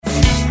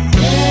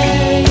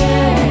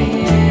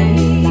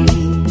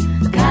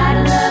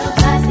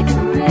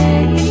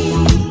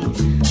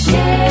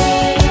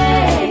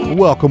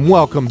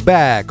welcome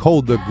back.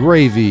 Hold the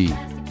Gravy.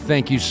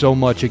 Thank you so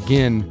much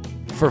again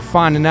for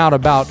finding out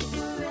about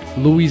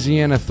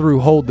Louisiana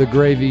through Hold the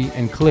Gravy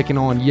and clicking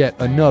on yet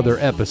another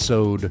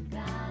episode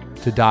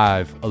to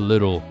dive a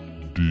little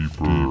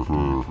deeper.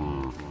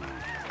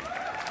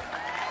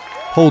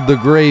 Hold the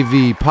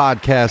Gravy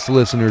podcast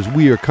listeners,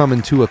 we are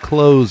coming to a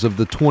close of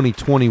the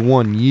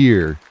 2021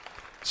 year.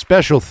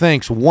 Special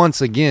thanks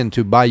once again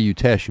to Bayou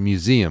Teche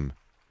Museum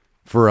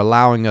for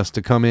allowing us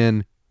to come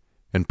in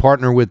and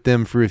partner with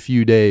them for a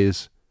few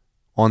days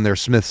on their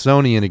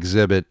Smithsonian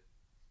exhibit,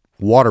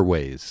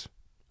 Waterways.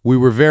 We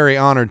were very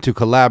honored to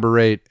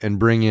collaborate and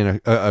bring in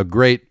a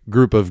great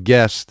group of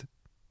guests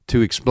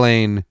to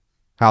explain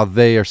how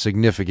they are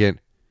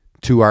significant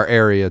to our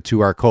area,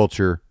 to our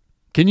culture.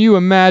 Can you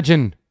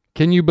imagine?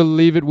 Can you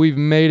believe it? We've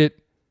made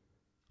it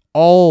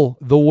all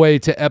the way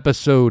to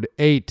episode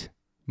 8.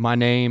 My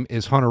name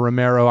is Hunter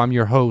Romero. I'm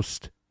your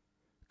host,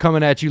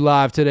 coming at you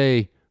live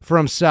today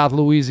from South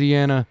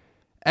Louisiana.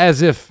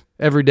 As if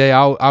every day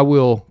I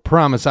will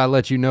promise I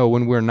let you know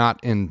when we're not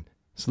in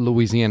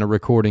Louisiana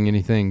recording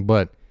anything.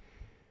 But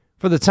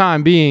for the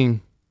time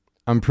being,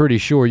 I'm pretty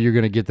sure you're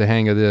going to get the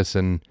hang of this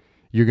and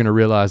you're going to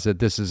realize that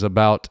this is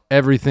about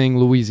everything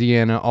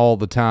Louisiana all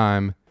the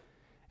time.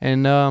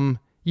 And, I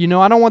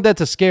don't want that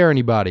to scare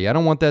anybody. I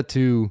don't want that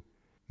to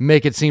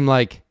make it seem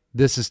like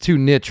this is too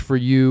niche for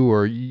you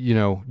or,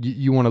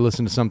 you want to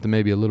listen to something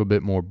maybe a little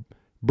bit more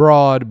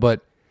broad.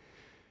 But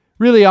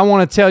really, I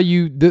want to tell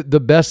you the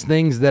best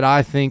things that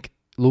I think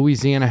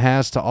Louisiana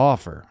has to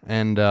offer.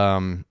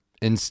 And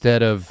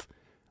instead of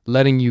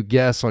letting you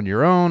guess on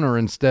your own or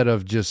instead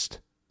of just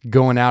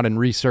going out and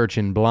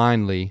researching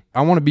blindly,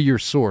 I want to be your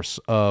source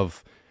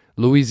of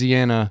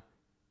Louisiana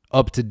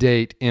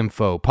up-to-date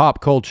info,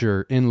 pop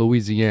culture in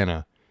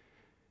Louisiana.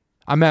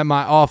 I'm at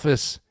my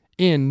office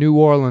in New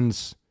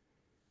Orleans.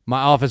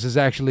 My office is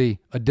actually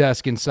a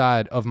desk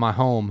inside of my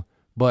home,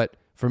 but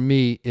for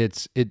me,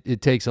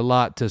 it takes a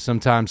lot to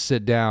sometimes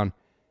sit down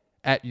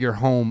at your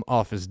home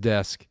office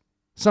desk.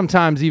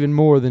 Sometimes even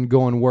more than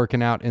going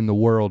working out in the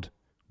world.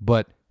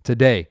 But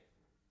today,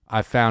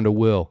 I found a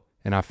will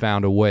and I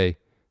found a way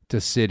to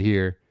sit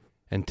here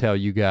and tell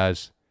you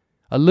guys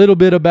a little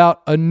bit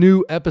about a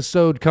new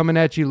episode coming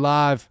at you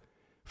live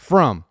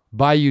from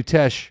Bayou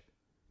Teche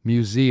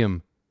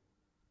Museum.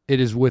 It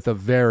is with a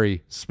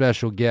very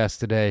special guest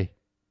today.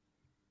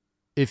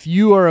 If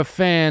you are a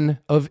fan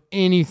of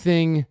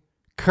anything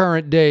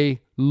current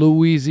day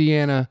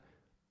Louisiana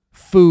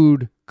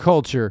food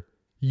culture,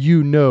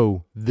 you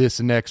know this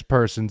next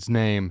person's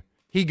name.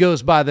 He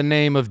goes by the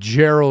name of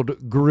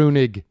Gerald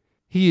Grunig.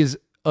 He is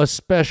a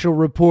special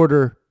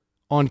reporter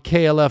on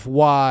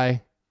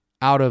KLFY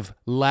out of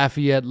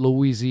Lafayette,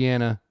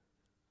 Louisiana,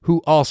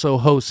 who also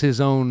hosts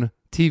his own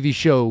TV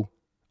show,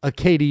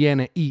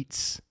 Acadiana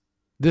Eats.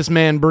 This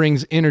man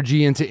brings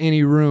energy into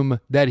any room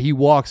that he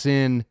walks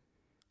in.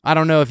 I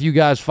don't know if you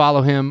guys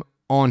follow him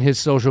on his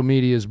social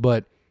medias,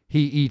 but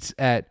he eats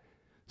at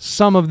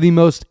some of the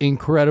most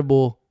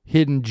incredible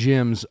hidden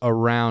gems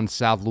around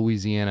South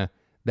Louisiana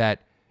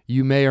that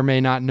you may or may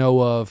not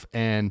know of.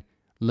 And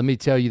let me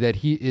tell you that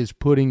he is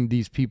putting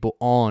these people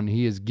on.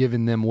 He is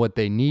giving them what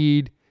they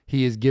need.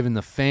 He is giving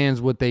the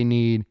fans what they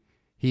need.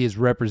 He is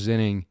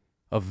representing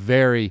a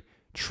very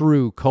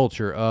true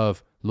culture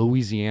of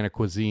Louisiana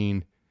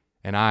cuisine.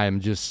 And I am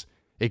just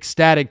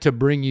ecstatic to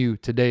bring you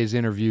today's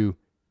interview.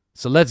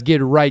 So let's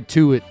get right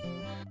to it.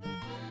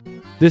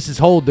 This is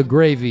Hold the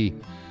Gravy,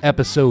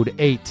 Episode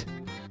 8,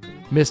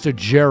 Mr.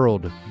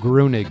 Gerald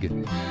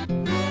Grunig.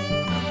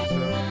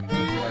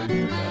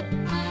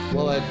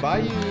 Well, at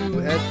Bayou,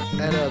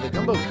 at the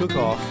Gumbo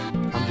Cook-Off,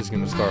 I'm just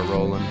going to start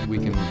rolling. We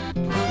can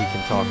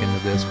talk into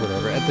this,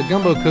 whatever. At the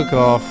Gumbo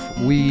Cook-Off,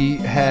 we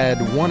had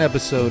one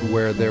episode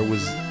where there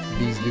was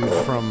these dudes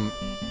from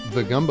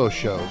the Gumbo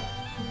Show,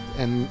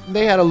 and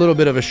they had a little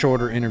bit of a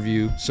shorter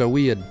interview, so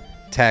we had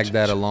tagged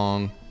that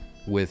along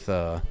with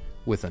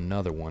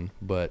another one,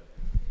 but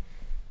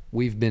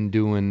we've been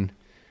doing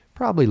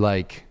probably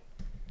like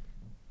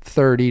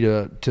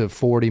 30 to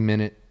 40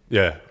 minute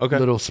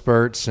little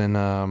spurts,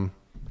 and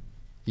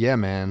yeah,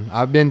 man,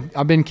 I've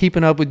been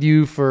keeping up with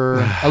you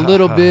for a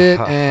little bit,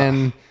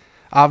 and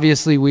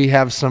obviously we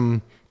have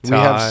some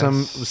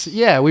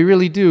we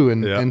really do,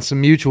 and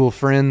some mutual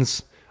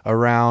friends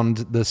around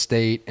the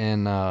state.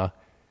 And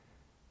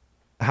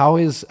how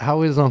is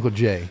Uncle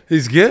Jay?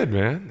 He's good,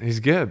 man.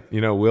 He's good.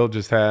 Will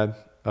just had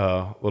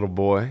a little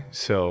boy,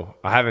 so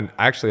I haven't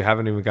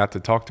even got to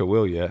talk to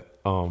Will yet.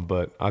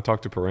 But I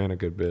talked to Paran a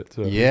good bit.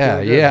 So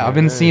yeah. I've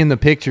been seeing the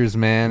pictures,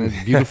 man.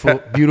 It's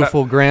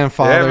beautiful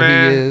grandfather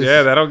he is.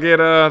 Yeah,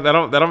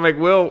 that'll make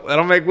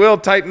Will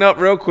tighten up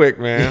real quick,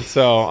 man.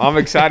 So I'm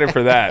excited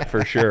for that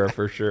for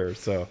sure.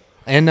 So.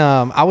 And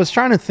I was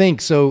trying to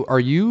think. So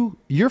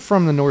you're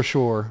from the North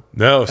Shore?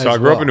 No, so I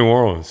grew up in New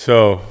Orleans.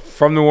 So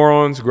from New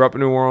Orleans, grew up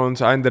in New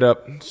Orleans. I ended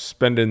up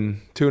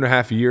spending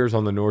 2.5 years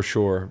on the North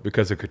Shore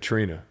because of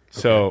Katrina. Okay.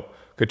 So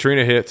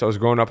Katrina hits. I was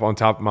growing up on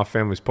top of my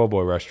family's po'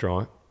 boy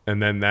restaurant.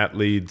 And then that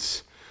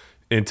leads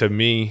into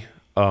me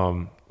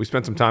we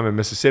spent some time in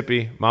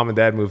Mississippi. Mom and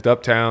Dad moved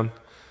uptown.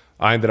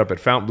 I ended up at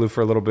Fontainebleau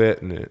for a little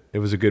bit, and it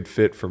was a good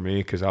fit for me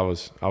because I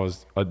was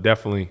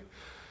definitely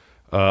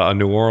a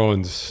New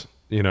Orleans,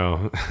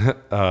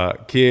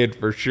 kid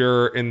for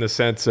sure, in the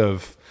sense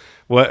of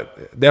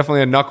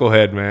definitely a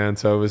knucklehead, man.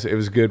 So it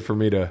was good for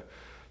me to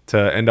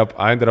end up.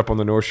 I ended up on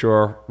the North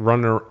Shore,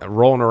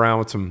 rolling around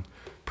with some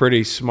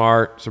pretty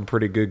smart, some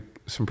pretty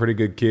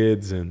good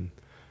kids, and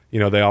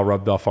they all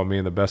rubbed off on me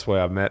in the best way.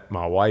 I've met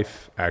my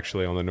wife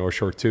actually on the North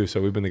Shore too,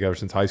 so we've been together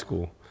since high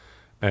school.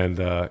 And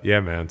yeah,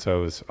 man. So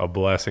it was a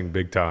blessing,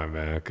 big time,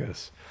 man.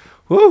 Because,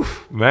 whoo,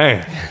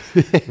 man,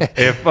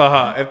 if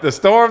the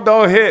storm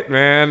don't hit,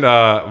 man,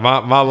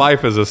 my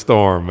life is a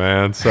storm,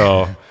 man.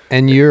 So.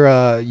 And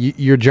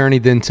your journey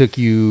then took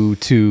you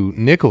to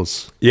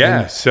Nicholls.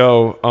 Yeah.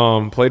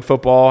 So played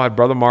football at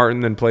Brother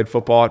Martin, then played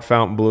football at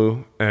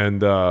Fontainebleau,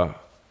 and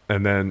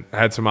then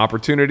had some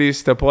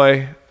opportunities to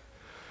play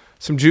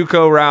some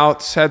JUCO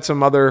routes, had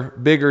some other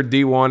bigger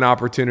D1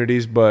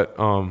 opportunities, but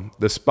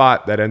the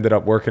spot that ended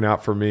up working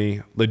out for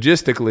me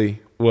logistically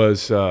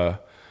was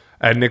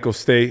at Nicholls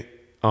State.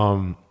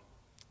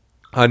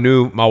 I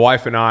knew my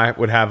wife and I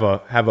would have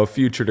a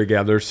future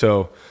together,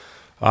 so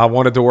I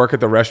wanted to work at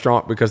the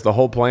restaurant because the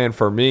whole plan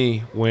for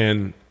me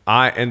when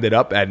I ended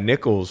up at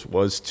Nicholls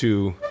was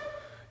to,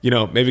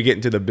 maybe get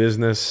into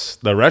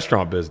the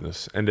restaurant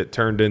business, and it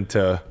turned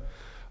into,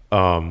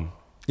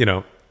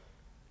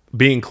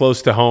 being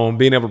close to home,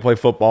 being able to play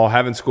football,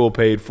 having school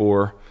paid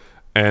for,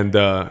 and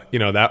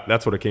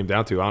that's what it came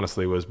down to.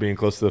 Honestly, was being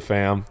close to the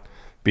fam,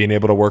 being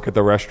able to work at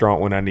the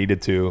restaurant when I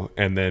needed to,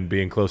 and then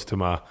being close to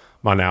my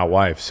now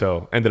wife.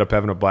 So ended up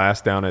having a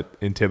blast down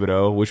in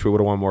Thibodaux. Wish we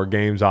would have won more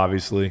games,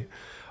 obviously.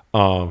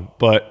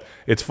 But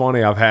it's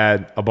funny. I've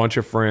had a bunch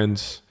of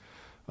friends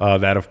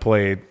that have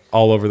played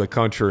all over the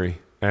country,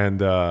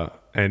 and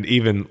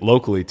even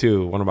locally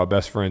too. One of my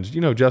best friends,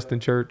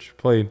 Justin Church,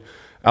 played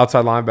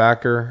outside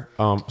linebacker.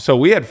 So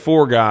we had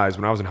 4 guys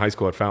when I was in high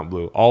school at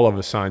Fontainebleau. All of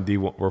us signed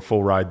D1, were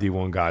full ride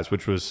D1 guys,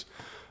 which was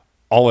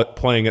all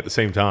playing at the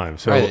same time.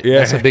 So right. yeah,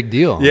 that's a big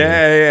deal.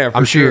 Yeah.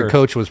 I'm sure your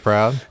coach was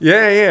proud.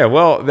 Yeah.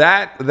 Well,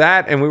 that,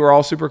 and we were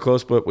all super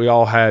close, but we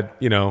all had,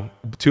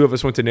 2 of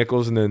us went to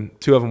Nicholls, and then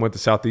 2 of them went to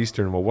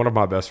Southeastern. Well, one of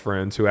my best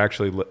friends, who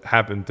actually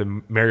happened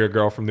to marry a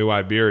girl from New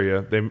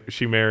Iberia,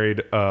 she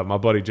married my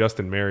buddy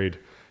Justin married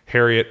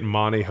Harriet and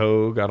Monty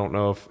Hogue. I don't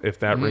know if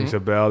that rings a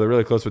bell. They're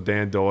really close with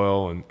Dan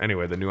Doyle, and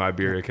anyway, the New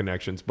Iberia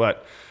connections.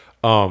 But,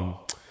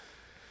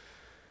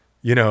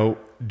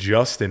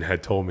 Justin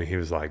had told me, he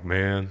was like,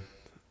 man,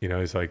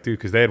 he's like, dude,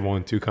 because they had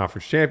won 2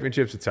 conference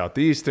championships at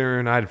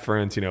Southeastern. I had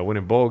friends,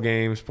 winning bowl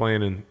games,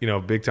 playing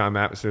in, big time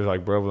atmospheres.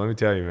 Like, bro, let me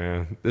tell you,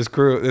 man, this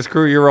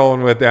crew you're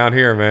rolling with down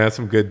here, man,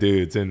 some good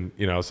dudes. And,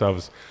 so I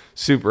was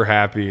super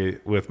happy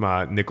with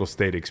my Nicholls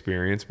State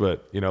experience,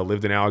 but,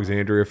 lived in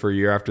Alexandria for a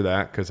year after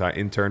that because I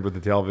interned with the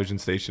television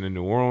station in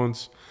New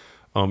Orleans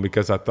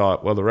because I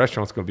thought, well, the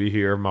restaurant's going to be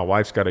here. My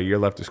wife's got a year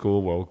left of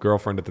school. Well,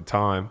 girlfriend at the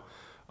time,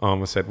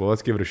 I said, well,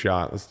 let's give it a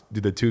shot. Let's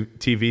do the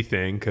TV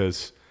thing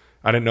because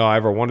I didn't know I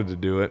ever wanted to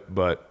do it,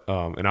 but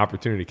an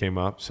opportunity came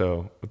up,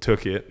 so I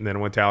took it, and then I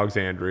went to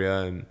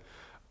Alexandria, and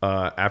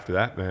after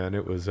that, man,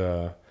 it was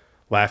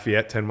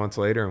Lafayette 10 months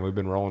later, and we've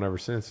been rolling ever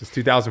since. Since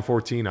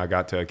 2014, I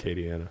got to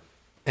Acadiana.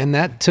 And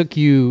that took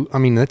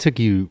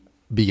you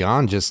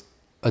beyond just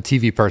a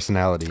TV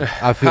personality.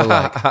 I feel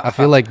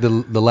like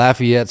the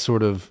Lafayette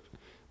sort of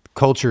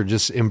culture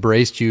just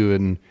embraced you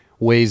in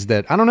ways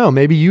that, I don't know,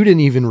 maybe you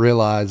didn't even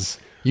realize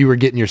you were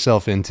getting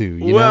yourself into.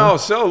 You know?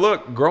 So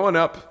look, growing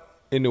up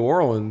in New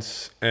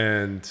Orleans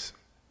and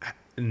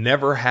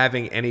never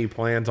having any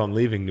plans on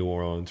leaving New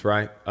Orleans,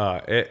 right?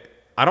 I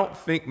don't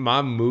think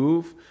my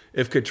move,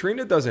 if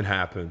Katrina doesn't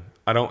happen,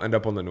 I don't end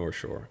up on the North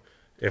Shore.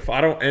 If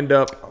I don't end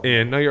up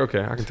no, you're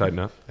okay. I can tighten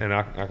up, and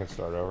I can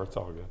start over. It's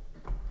all good.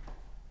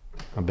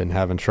 I've been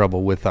having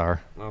trouble with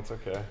our That's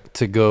okay.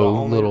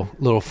 to-go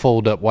little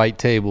fold-up white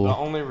table. The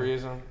only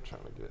reason I'm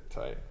trying to get it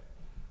tight,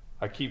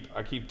 I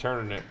keep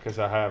turning it because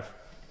I have,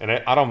 and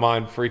I don't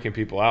mind freaking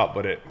people out,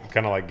 but it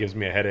kind of like gives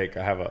me a headache.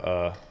 I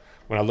have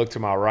when I look to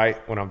my right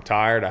when I'm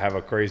tired, I have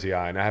a crazy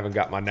eye, and I haven't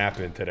got my nap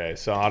in today,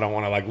 so I don't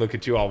want to like look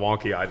at you all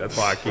wonky eyed. That's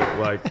why I keep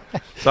like.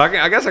 So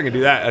I guess I can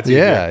do that. That's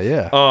yeah,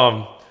 easier.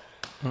 yeah.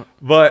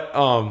 But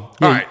all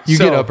right, you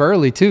get up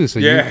early too, so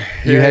you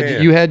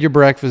had your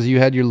breakfast, you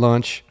had your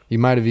lunch, you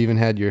might have even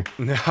had your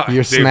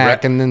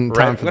snack, and then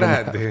time for the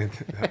nap.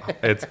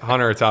 It's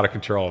Hunter. It's out of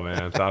control,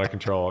 man. It's out of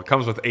control. It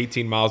comes with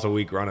 18 miles a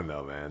week running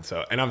though, man.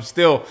 So and I'm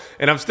still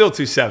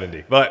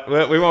 270, but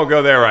we won't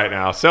go there right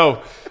now.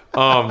 So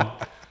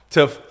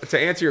to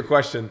answer your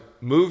question,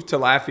 moved to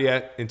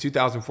Lafayette in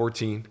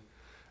 2014,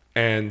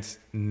 and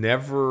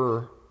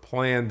never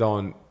planned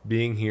on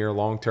being here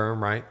long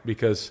term, right?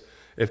 Because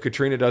if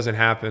Katrina doesn't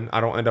happen, I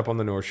don't end up on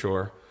the North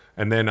Shore.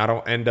 And then I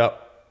don't end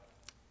up,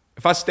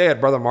 if I stay at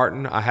Brother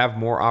Martin, I have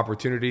more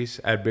opportunities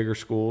at bigger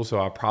schools. So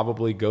I'll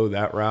probably go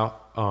that route,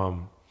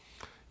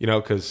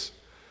 because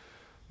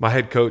my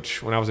head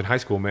coach when I was in high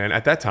school, man,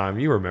 at that time,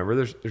 you remember,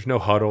 there's no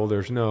huddle.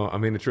 I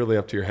mean, it's really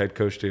up to your head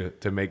coach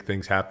to make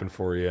things happen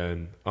for you.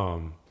 And,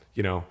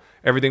 you know,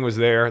 everything was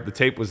there. The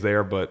tape was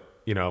there, but,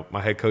 you know,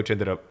 my head coach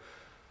ended up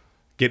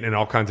getting in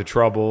all kinds of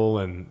trouble,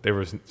 and there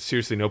was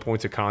seriously no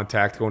points of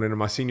contact going into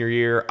my senior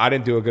year. I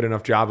didn't do a good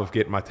enough job of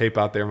getting my tape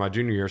out there my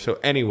junior year. So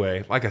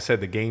anyway, like I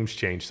said, the game's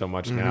changed so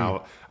much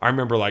now. I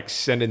remember like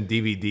sending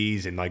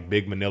DVDs in like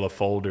big manila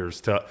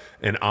folders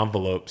and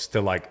envelopes to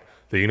like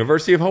the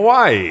University of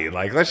Hawaii.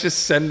 Like, let's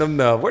just send them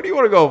where do you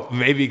want to go?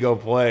 Maybe go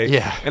play.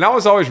 Yeah. And I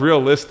was always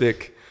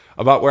realistic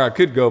about where I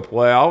could go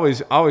play. I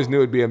always knew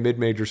it'd be a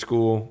mid-major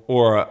school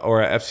or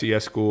a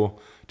FCS school,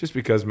 just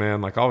because,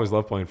 man, like I always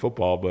loved playing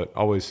football, but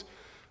always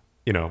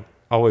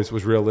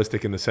was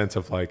realistic in the sense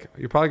of like,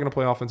 you're probably going to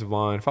play offensive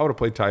line. If I would have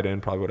played tight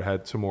end, probably would have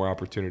had some more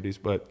opportunities.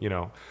 But, you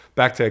know,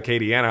 back to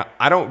Acadiana,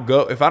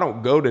 if I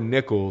don't go to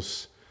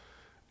Nichols,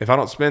 if I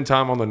don't spend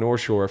time on the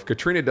North Shore, if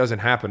Katrina doesn't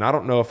happen, I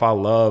don't know if I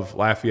love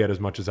Lafayette as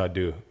much as I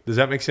do. Does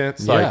that make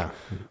sense? Yeah. Like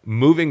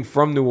moving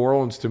from New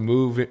Orleans to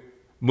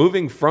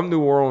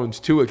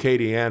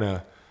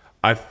Acadiana,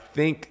 I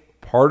think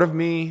part of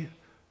me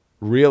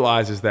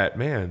realizes that,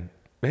 man,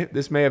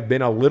 this may have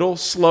been a little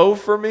slow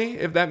for me,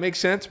 if that makes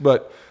sense.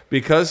 But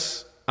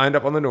because I end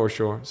up on the North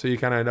Shore, so you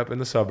kind of end up in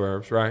the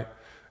suburbs, right?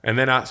 And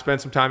then I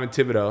spent some time in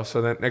Thibodaux.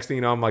 So then next thing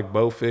you know, I'm like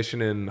bow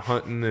fishing and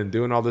hunting and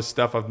doing all this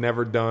stuff I've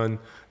never done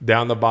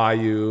down the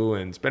bayou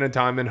and spending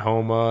time in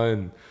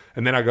Homa.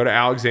 And then I go to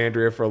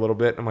Alexandria for a little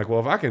bit. I'm like, well,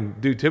 if I can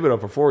do Thibodaux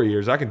for 4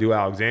 years, I can do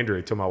Alexandria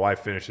until my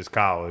wife finishes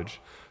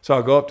college. So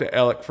I'll go up to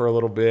Ellick for a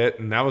little bit,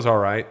 and that was all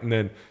right. And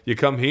then you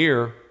come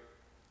here,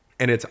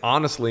 and it's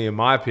honestly, in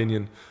my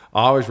opinion,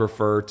 I always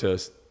refer to,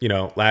 you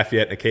know,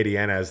 Lafayette and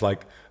Acadiana as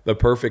like the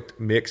perfect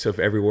mix of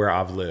everywhere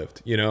I've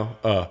lived, you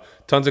know,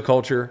 tons of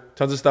culture,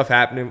 tons of stuff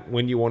happening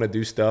when you want to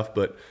do stuff,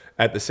 but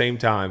at the same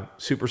time,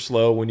 super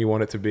slow when you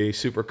want it to be,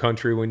 super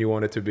country when you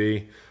want it to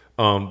be.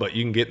 But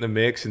you can get in the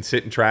mix and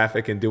sit in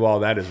traffic and do all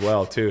that as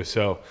well too.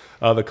 So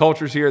the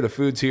culture's here, the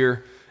food's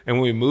here. And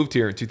when we moved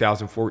here in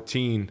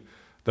 2014,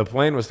 the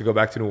plan was to go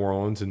back to New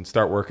Orleans and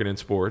start working in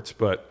sports.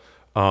 But,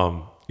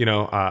 you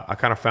know, I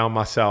kind of found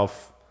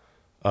myself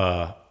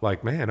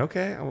like, man,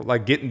 okay,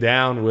 like getting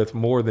down with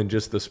more than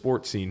just the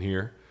sports scene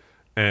here.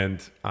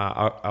 And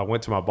I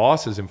went to my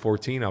bosses in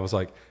 14. I was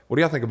like, what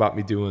do y'all think about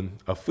me doing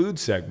a food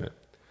segment?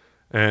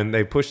 And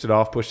they pushed it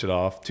off.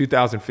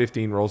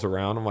 2015 rolls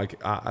around. I'm like,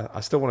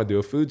 I still want to do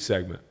a food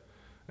segment.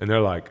 And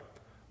they're like,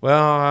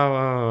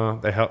 well,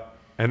 they help.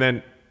 And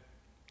then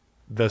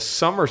the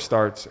summer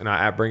starts, and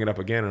I bring it up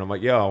again. And I'm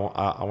like, yo,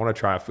 I want to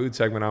try a food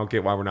segment. I don't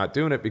get why we're not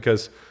doing it,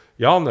 because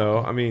y'all know,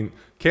 I mean,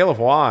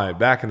 KLFY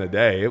back in the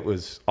day, it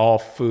was all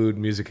food,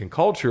 music, and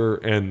culture.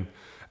 And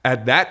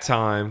at that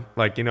time,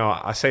 like, you know,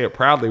 I say it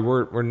proudly,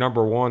 we're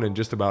number one in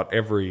just about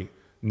every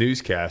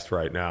newscast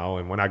right now.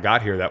 And when I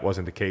got here, that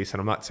wasn't the case.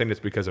 And I'm not saying it's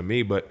because of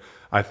me, but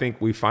I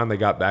think we finally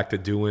got back to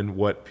doing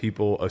what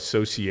people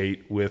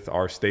associate with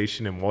our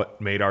station and what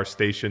made our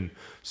station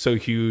so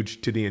huge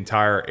to the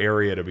entire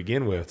area to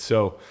begin with.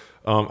 So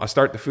I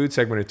start the food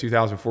segment in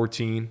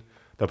 2014.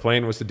 The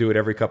plan was to do it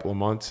every couple of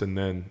months, and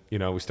then, you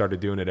know, we started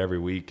doing it every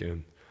week.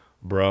 And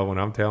bro, when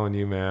I'm telling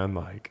you, man,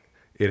 like,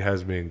 it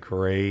has been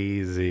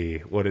crazy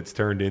what it's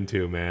turned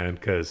into, man,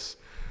 because,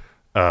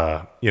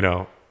 you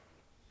know,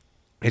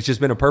 it's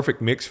just been a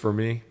perfect mix for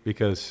me,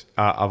 because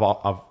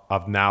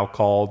I've now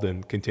called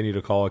and continue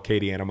to call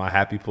Acadiana my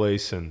happy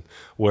place, and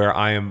where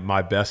I am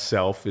my best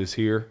self is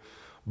here.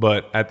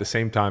 But at the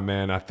same time,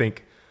 man, I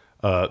think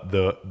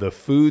the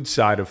food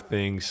side of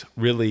things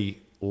really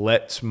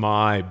lets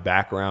my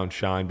background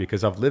shine,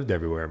 because I've lived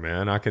everywhere,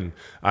 man. I can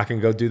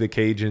go do the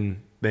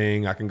Cajun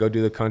thing. I can go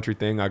do the country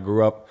thing. I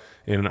grew up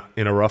in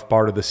a rough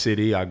part of the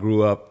city. I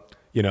grew up,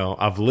 you know,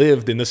 I've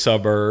lived in the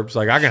suburbs.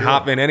 Like, I can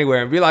hop in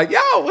anywhere and be like,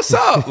 yo, what's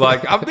up?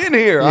 Like, I've been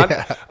here.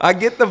 Yeah. I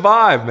get the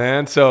vibe,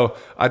 man. So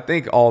I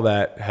think all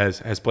that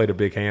has played a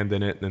big hand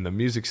in it. And the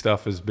music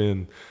stuff has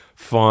been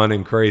fun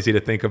and crazy to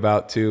think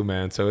about too,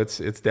 man. So it's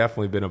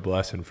definitely been a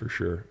blessing for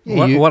sure.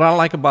 Yeah, what I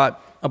like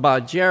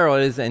about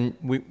Gerald is, and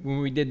when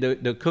we did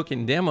the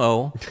cooking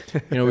demo,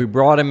 you know, we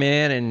brought him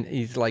in, and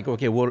he's like,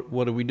 okay,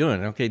 what are we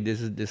doing? Okay, this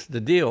is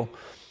the deal.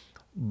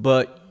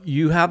 But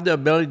you have the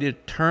ability to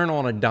turn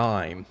on a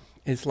dime.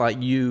 It's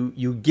like you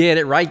get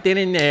it right then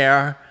and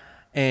there,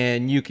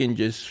 and you can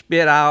just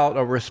spit out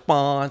a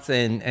response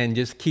and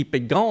just keep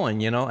it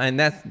going, you know. And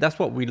that's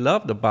what we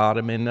loved about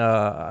him. And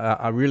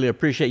I really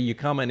appreciate you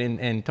coming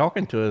and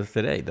talking to us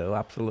today, though.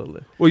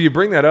 Absolutely. Well, you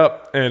bring that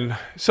up, and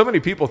so many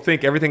people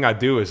think everything I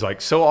do is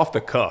like so off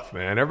the cuff,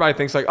 man. Everybody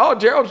thinks like, oh,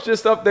 Gerald's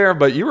just up there.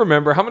 But you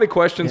remember how many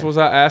questions was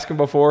I asking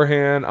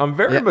beforehand? I'm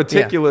very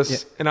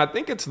meticulous, and I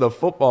think it's the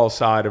football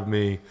side of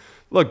me.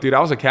 Look, dude, I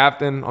was a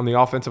captain on the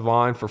offensive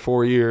line for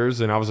 4 years,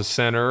 and I was a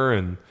center,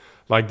 and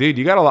like, dude,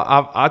 you got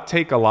I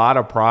take a lot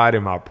of pride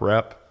in my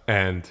prep.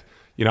 And,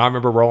 you know, I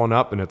remember rolling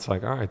up, and it's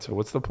like, all right, so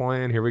what's the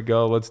plan? Here we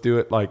go. Let's do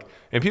it. Like,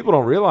 and people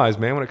don't realize,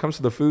 man, when it comes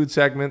to the food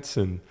segments,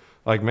 and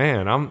like,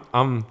 man,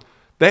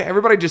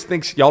 everybody just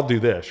thinks y'all do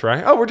this,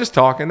 right? Oh, we're just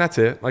talking. That's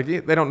it. Like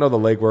they don't know the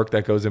legwork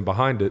that goes in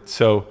behind it.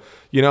 So,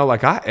 you know,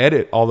 like I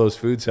edit all those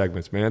food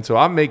segments, man. So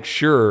I make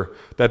sure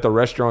that the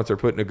restaurants are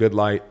put in a good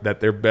light, that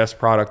their best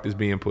product is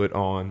being put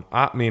on.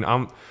 I mean,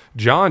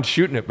 John's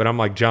shooting it, but I'm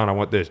like, John, I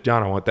want this.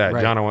 John, I want that.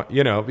 Right. John, I want,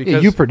 you know,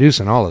 because you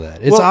producing all of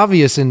that. It's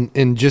obvious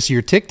in just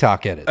your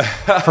TikTok edits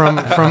from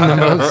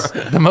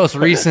the most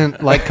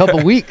recent like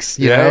couple weeks.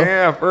 You know?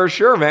 Yeah, for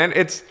sure, man.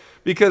 It's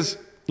because,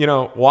 you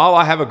know, while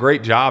I have a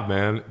great job,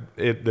 man,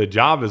 the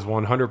job is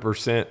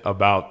 100%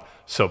 about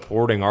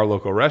supporting our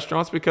local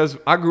restaurants because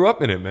I grew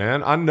up in it,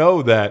 man. I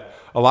know that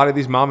a lot of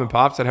these mom and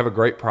pops that have a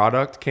great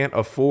product can't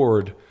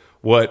afford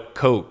what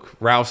Coke,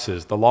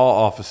 Rouse's, the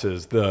law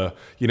offices, the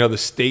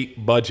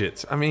state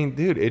budgets. I mean,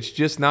 dude, it's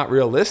just not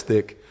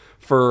realistic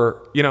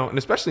for, you know, and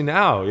especially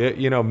now,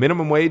 you know,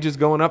 minimum wage is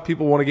going up.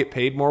 People want to get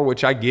paid more,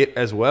 which I get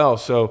as well.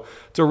 So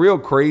it's a real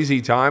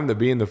crazy time to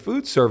be in the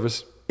food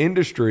service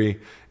industry.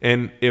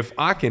 And if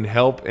I can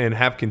help and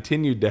have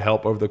continued to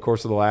help over the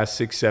course of the last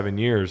 6-7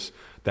 years,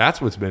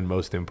 that's what's been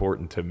most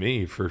important to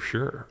me for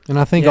sure. And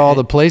I think all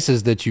the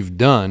places that you've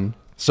done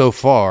so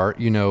far,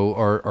 you know,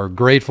 are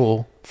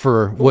grateful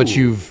for what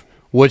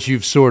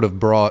you've sort of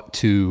brought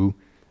to,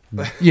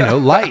 you know,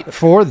 light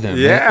for them.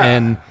 Yeah.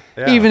 And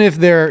even if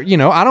they're, you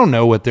know, I don't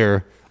know what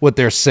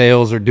their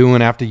sales are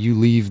doing after you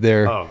leave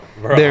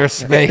their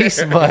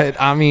space,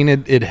 but I mean,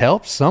 it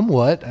helps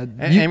somewhat.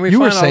 And we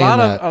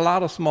find a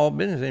lot of small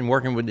business and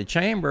working with the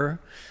chamber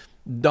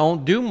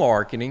don't do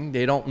marketing.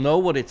 They don't know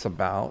what it's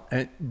about,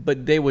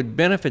 but they would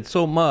benefit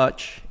so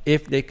much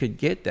if they could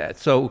get that.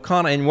 So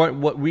kind of, and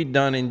what we've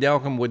done in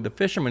Delcom with the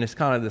fishermen is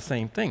kind of the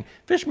same thing.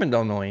 Fishermen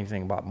don't know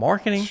anything about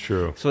marketing. It's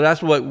true. So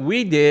that's what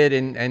we did,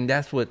 and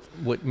that's what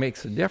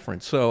makes a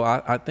difference. So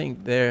I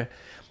think there's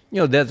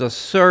a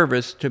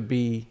service to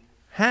be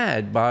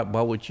had by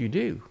what you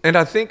do. And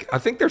I think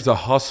there's a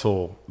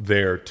hustle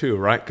there too,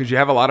 right? Because you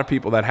have a lot of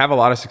people that have a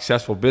lot of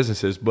successful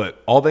businesses, but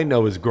all they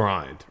know is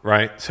grind,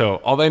 right? So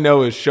all they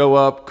know is show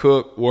up,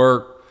 cook,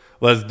 work,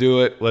 let's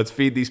do it, let's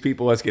feed these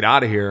people, let's get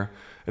out of here.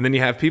 And then you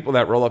have people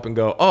that roll up and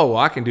go, oh,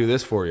 I can do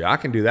this for you, I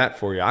can do that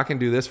for you, I can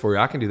do this for you,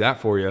 I can do that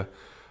for you.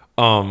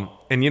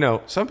 And you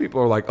know, some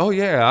people are like, oh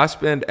yeah, I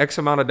spend X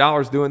amount of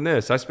dollars doing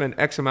this, I spend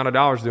X amount of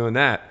dollars doing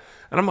that.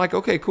 And I'm like,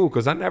 okay, cool,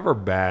 because I never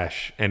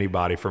bash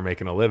anybody for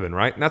making a living,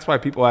 right? And that's why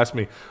people ask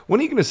me, when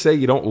are you going to say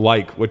you don't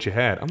like what you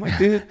had? I'm like,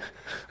 dude,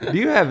 do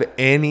you have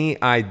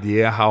any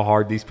idea how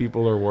hard these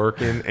people are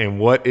working and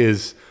what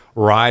is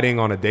riding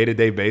on a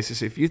day-to-day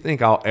basis? If you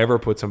think I'll ever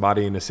put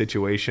somebody in a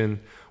situation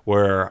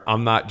where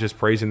I'm not just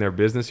praising their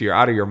business, you're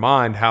out of your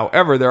mind.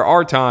 However, there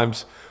are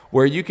times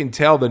where you can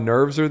tell the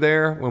nerves are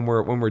there when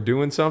we're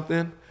doing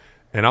something.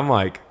 And I'm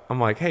like,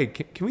 hey,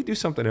 can we do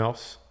something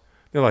else?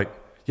 They're like,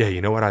 yeah, you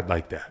know what? I'd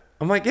like that.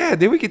 I'm like, yeah,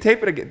 dude, we can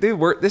tape it again.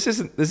 Dude, this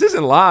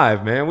isn't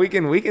live, man. We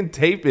can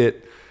tape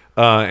it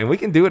and we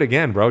can do it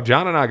again, bro.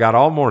 John and I got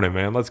all morning,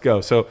 man. Let's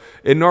go. So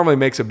it normally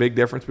makes a big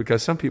difference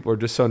because some people are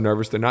just so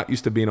nervous. They're not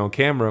used to being on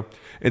camera.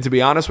 And to be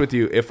honest with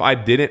you, if I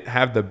didn't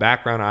have the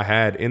background I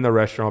had in the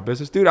restaurant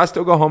business, dude, I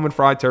still go home and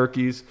fry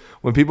turkeys.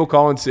 When people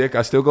call in sick,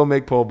 I still go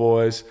make po'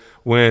 boys.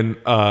 When,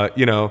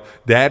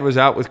 Dad was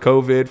out with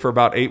COVID for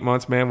about 8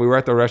 months, man, we were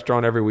at the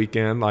restaurant every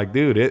weekend. Like,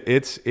 dude,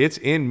 it's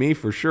in me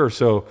for sure.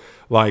 So,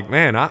 like,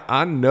 man,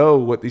 I know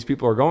what these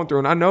people are going through.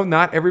 And I know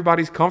not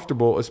everybody's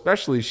comfortable,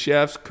 especially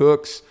chefs,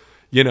 cooks,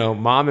 you know,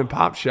 mom and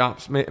pop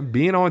shops, man,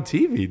 being on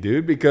TV,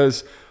 dude,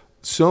 because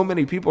so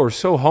many people are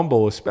so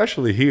humble,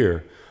 especially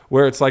here,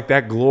 where it's like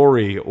that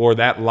glory or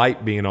that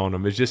light being on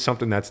them is just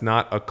something that's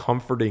not a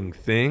comforting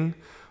thing.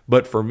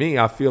 But for me,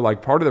 I feel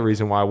like part of the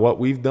reason why what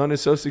we've done is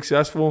so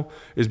successful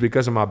is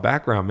because of my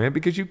background, man,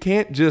 because you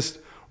can't just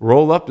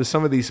roll up to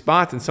some of these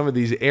spots in some of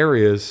these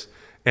areas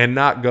and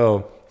not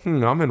go,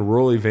 I'm in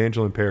rural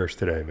Evangeline Parish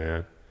today,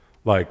 man.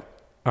 Like,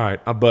 all right,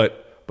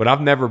 but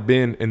I've never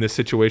been in this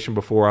situation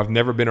before. I've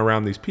never been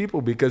around these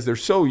people because they're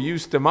so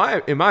used to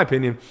in my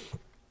opinion,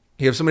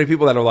 you have so many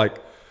people that are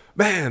like,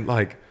 man,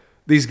 like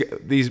these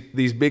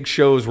big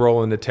shows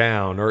roll into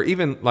town, or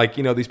even like,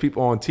 you know, these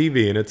people on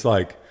TV, and it's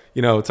like,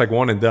 you know, it's like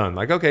one and done.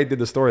 Like, okay, did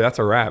the story, that's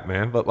a wrap,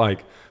 man. But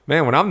like,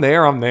 man, when I'm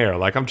there, I'm there.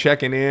 Like, I'm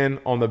checking in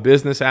on the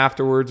business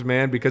afterwards,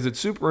 man, because it's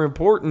super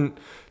important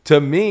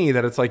to me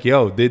that it's like,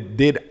 yo,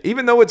 did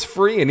even though it's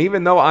free and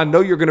even though I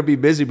know you're going to be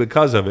busy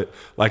because of it,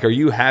 like, are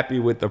you happy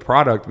with the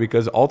product?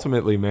 Because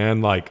ultimately,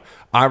 man, like,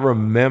 I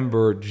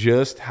remember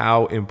just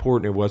how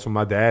important it was when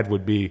my dad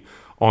would be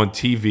on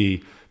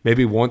TV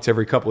maybe once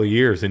every couple of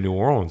years in New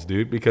Orleans,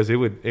 dude, because it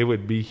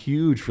would be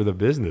huge for the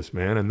business,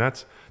 man. And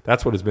that's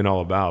what it's been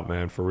all about,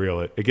 man, for real.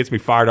 It gets me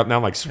fired up now.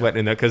 I'm like sweating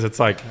in that because it's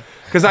like,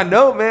 because I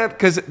know, man,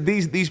 because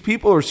these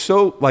people are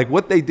so, like,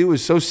 what they do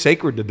is so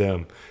sacred to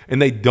them,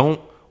 and they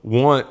don't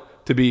want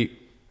to be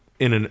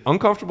in an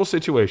uncomfortable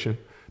situation.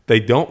 They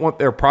don't want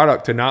their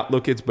product to not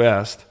look its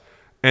best,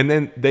 and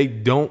then they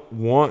don't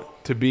want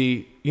to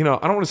be, you know,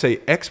 I don't want to say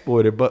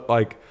exploited, but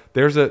like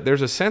there's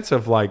a sense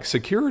of like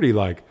security,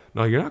 like,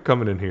 no, you're not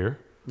coming in here.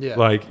 Yeah.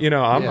 Like, you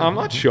know, I'm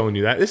not showing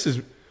you that. This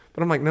is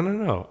But I'm like,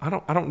 no.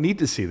 I don't need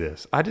to see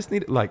this. I just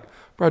need like,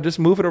 bro, just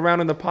move it around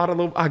in the pot a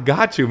little. I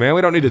got you, man.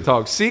 We don't need to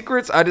talk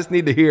secrets. I just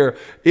need to hear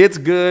it's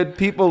good.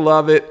 People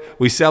love it.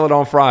 We sell it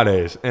on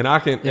Fridays, and I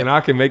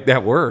can make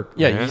that work.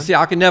 Yeah, man. you see,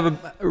 I could never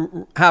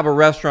have a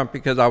restaurant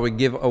because I would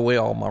give away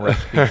all my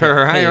recipes.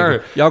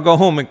 Right. Y'all go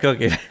home and cook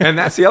it. And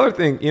that's the other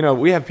thing. You know,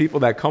 we have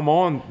people that come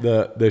on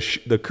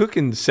the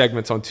cooking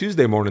segments on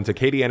Tuesday mornings at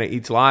Acadiana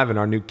Eats Live in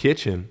our new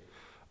kitchen.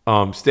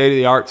 State of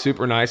the art,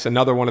 super nice.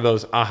 Another one of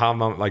those aha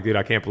moments, like, dude,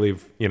 I can't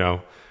believe, you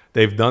know,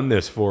 they've done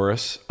this for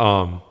us.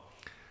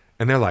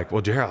 And they're like,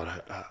 well, Gerald,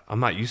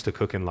 I'm not used to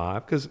cooking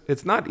live, because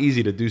it's not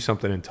easy to do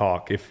something and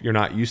talk if you're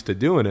not used to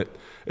doing it,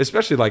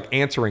 especially like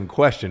answering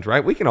questions,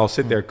 right? We can all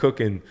sit there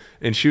cooking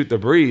and shoot the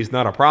breeze,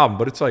 not a problem.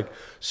 But it's like,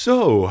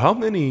 so how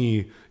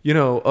many, you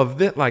know, of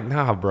that? Like,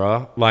 nah,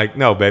 bro. Like,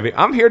 no, baby.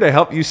 I'm here to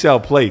help you sell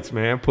plates,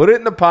 man. Put it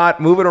in the pot,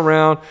 move it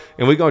around,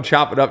 and we're going to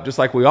chop it up just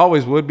like we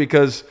always would,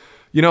 because,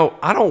 you know,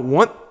 I don't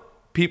want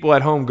people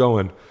at home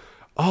going,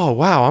 oh,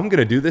 wow, I'm going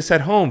to do this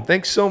at home.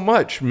 Thanks so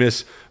much,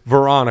 Miss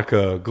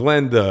Veronica,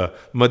 Glenda,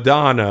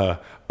 Madonna,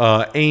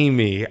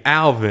 Amy,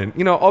 Alvin.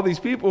 You know, all these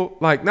people,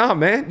 like, nah,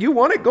 man, you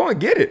want it? Go and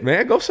get it,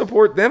 man. Go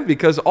support them,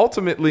 because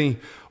ultimately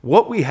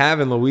what we have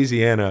in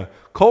Louisiana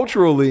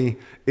culturally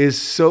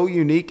is so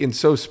unique and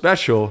so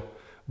special.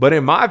 But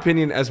in my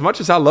opinion, as much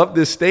as I love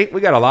this state,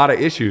 we got a lot of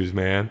issues,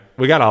 man.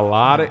 We got a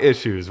lot of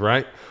issues,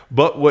 right?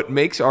 But what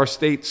makes our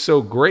state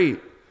so great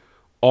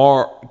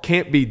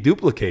can't be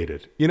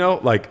duplicated. You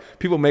know, like,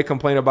 people may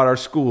complain about our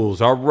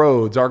schools, our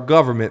roads, our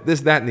government,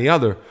 this, that, and the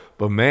other.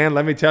 But man,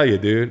 let me tell you,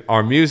 dude,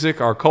 our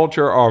music, our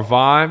culture, our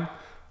vibe,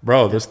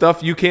 bro, the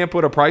stuff you can't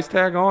put a price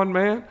tag on,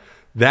 man,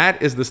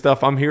 that is the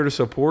stuff I'm here to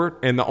support.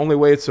 And the only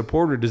way it's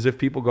supported is if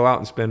people go out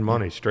and spend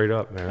money, straight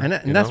up, man.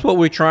 And that's what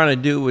we're trying to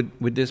do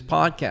with this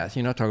podcast,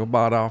 you know, talk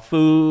about our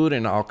food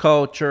and our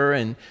culture,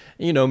 and,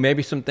 you know,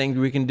 maybe some things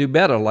we can do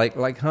better,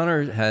 like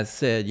Hunter has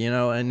said, you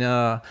know,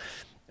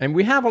 and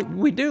we have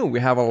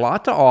a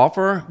lot to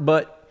offer,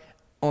 but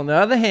on the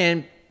other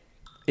hand,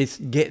 it's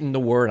getting the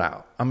word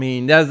out. I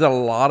mean, there's a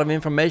lot of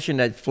information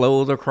that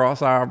flows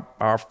across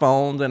our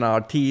phones and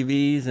our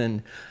TVs,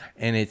 and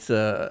it's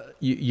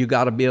you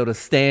got to be able to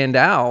stand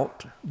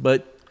out.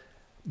 But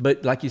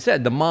like you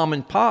said, the mom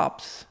and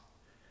pops.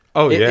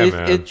 Oh,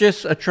 man. It's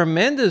just a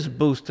tremendous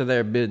boost to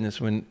their business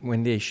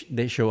when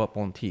they show up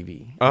on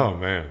TV. Oh,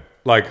 man.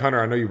 Like,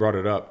 Hunter, I know you brought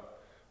it up.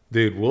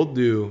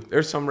 Dude,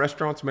 there's some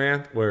restaurants,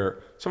 man, where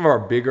some of our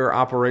bigger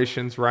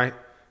operations, right?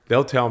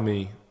 They'll tell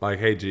me, like,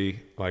 hey, G,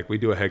 like, we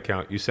do a head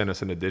count. You send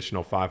us an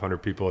additional 500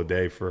 people a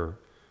day for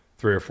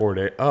 3 or 4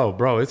 days. Oh,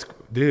 bro, it's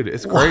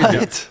crazy.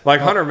 What?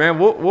 Like, Hunter, man,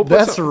 we'll put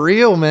that's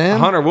real, man.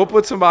 Hunter, we'll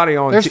put somebody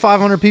on. There's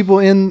 500 people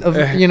in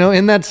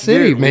that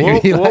city. Dude,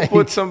 maybe we'll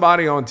put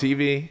somebody on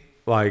TV.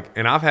 Like,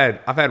 and I've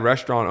had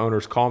restaurant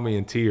owners call me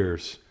in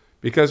tears.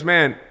 Because,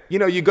 man, you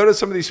know, you go to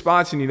some of these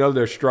spots and you know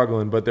they're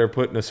struggling, but they're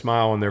putting a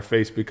smile on their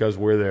face because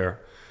we're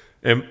there.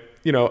 And,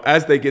 you know,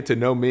 as they get to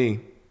know me,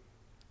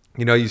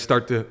 you know,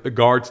 the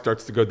guard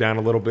starts to go down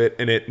a little bit.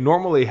 And it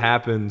normally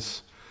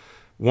happens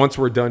once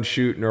we're done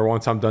shooting, or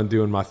once I'm done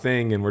doing my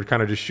thing and we're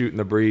kind of just shooting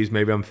the breeze.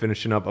 Maybe I'm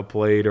finishing up a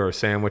plate or a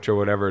sandwich or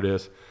whatever it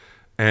is.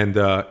 And,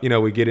 you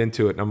know, we get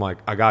into it and I'm like,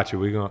 I got you.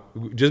 We're going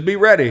to just be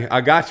ready. I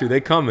got you. They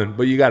coming,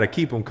 but you got to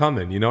keep them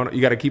coming. You know,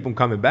 you got to keep them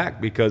coming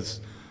back, because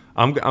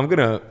I'm going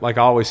to, like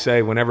I always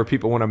say, whenever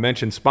people want to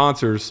mention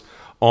sponsors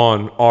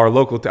on our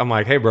local, I'm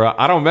like, hey, bro,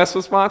 I don't mess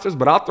with sponsors,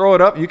 but I'll throw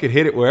it up. You can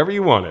hit it wherever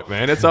you want it,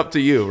 man. It's up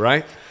to you,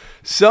 right?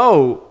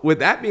 So with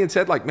that being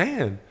said, like,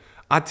 man,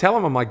 I tell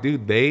them, I'm like,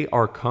 dude, they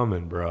are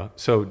coming, bro.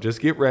 So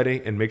just get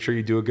ready and make sure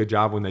you do a good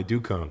job when they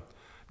do come.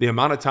 The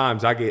amount of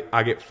times I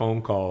get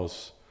phone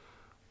calls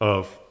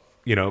of,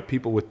 you know,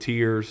 people with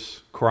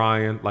tears,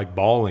 crying, like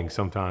bawling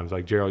sometimes,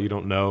 like, Gerald, you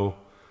don't know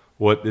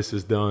what this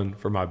has done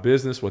for my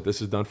business, what this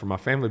has done for my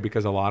family.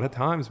 Because a lot of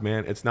times,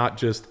 man, it's not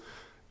just,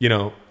 you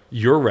know,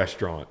 your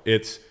restaurant.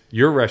 It's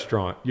your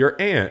restaurant, your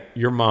aunt,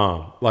 your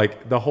mom.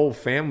 Like, the whole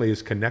family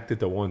is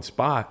connected to one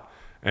spot,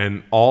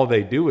 and all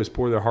they do is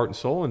pour their heart and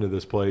soul into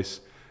this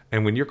place.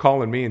 And when you're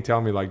calling me and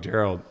telling me, like,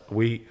 Gerald,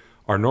 we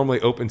are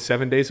normally open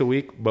 7 days a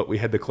week, but we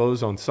had to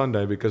close on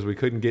Sunday because we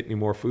couldn't get any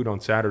more food on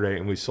Saturday,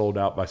 and we sold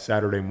out by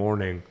Saturday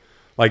morning.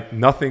 Like,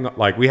 nothing,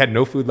 like, we had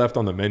no food left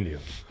on the menu.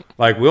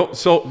 Like,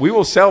 we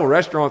will sell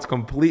restaurants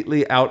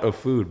completely out of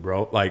food,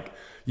 bro. Like,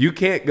 you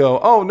can't go,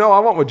 oh, no, I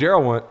want what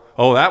Gerald want.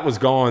 Oh, that was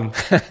gone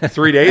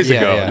 3 days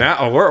ago. Yeah.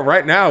 Now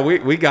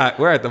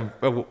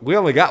we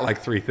only got like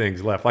 3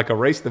 things left. Like,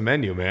 erase the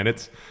menu, man.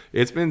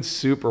 It's been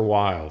super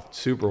wild.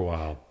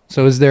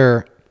 So is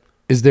there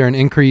an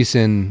increase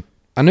in?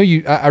 I know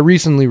I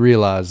recently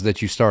realized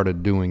that you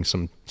started doing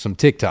some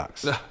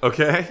TikToks.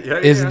 Okay. Yeah.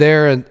 Is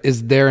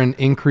there an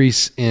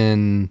increase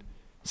in,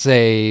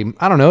 say,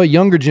 I don't know, a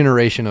younger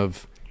generation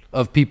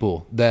of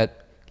people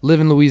that live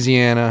in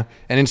Louisiana,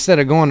 and instead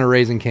of going to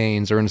Raising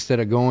Cane's, or instead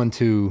of going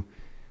to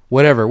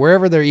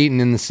wherever they're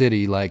eating in the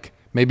city, like,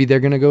 maybe they're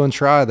going to go and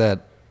try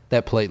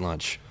that plate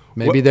lunch.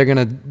 Maybe they're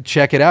going to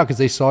check it out because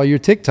they saw your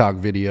TikTok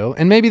video,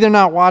 and maybe they're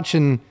not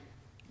watching,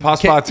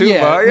 Passepartout.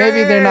 Yeah,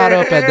 maybe they're not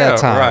up at that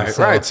time. Right,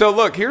 so. right. So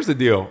look, here's the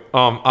deal.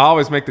 I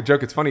always make the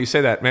joke. It's funny you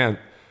say that, man.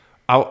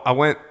 I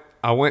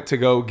went to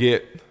go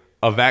get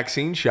a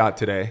vaccine shot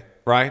today,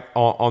 right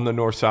on the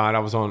north side. I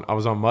was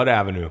on Mud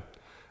Avenue,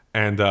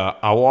 and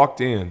I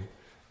walked in,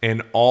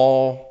 and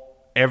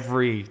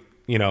every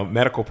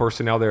medical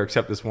personnel there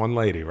except this one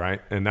lady,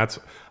 right? And that's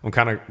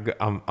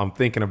I'm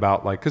thinking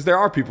about, like, because there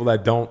are people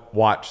that don't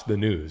watch the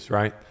news,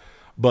 right?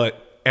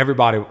 But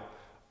everybody.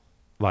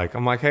 Like,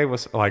 I'm like, hey,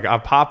 I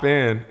pop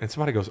in and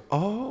somebody goes,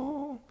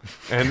 oh,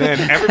 and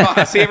then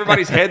I see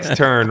everybody's heads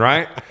turn,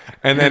 right?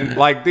 And then,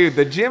 like, dude,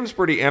 the gym's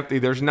pretty empty.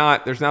 There's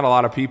not a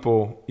lot of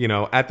people,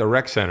 at the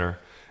rec center.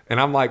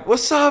 And I'm like,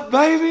 what's up,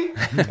 baby?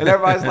 And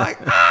everybody's like,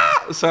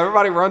 ah. So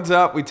everybody runs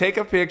up. We take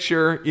a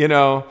picture,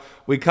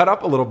 we cut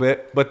up a little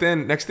bit. But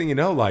then next thing you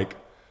know, like,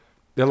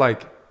 they're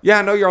like, yeah,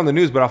 I know you're on the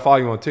news, but I'll follow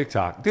you on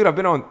TikTok. Dude, I've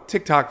been on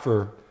TikTok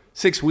for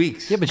 6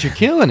 weeks. Yeah, but you're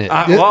killing it.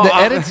 The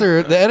edits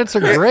are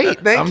great.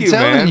 Thank you,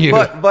 telling man. you.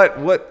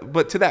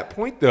 But to that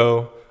point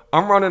though,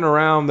 I'm running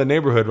around the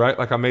neighborhood, right?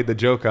 Like I made the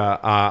joke.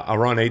 I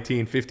run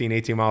 18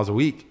 miles a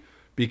week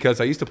because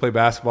I used to play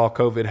basketball.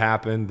 COVID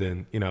happened,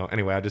 and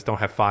anyway, I just don't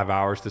have 5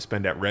 hours to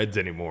spend at Reds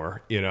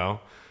anymore.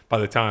 By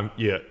the time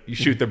you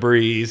shoot the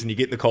breeze and you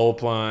get in the cold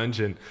plunge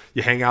and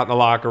you hang out in the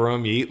locker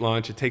room, you eat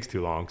lunch, it takes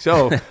too long.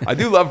 So I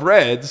do love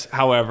Reds,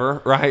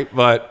 however, right?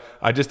 But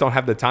I just don't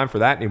have the time for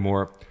that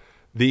anymore.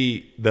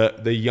 The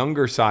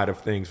younger side of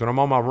things, when I'm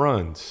on my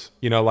runs,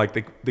 like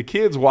the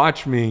kids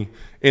watch me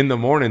in the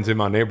mornings in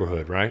my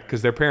neighborhood, right?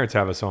 Because their parents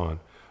have us on.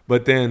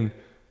 But then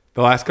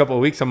the last couple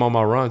of weeks I'm on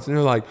my runs and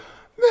they're like,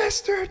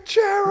 Mr.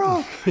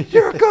 Gerald,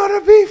 you're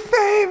going to be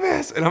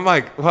famous. And I'm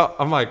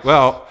like,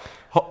 well,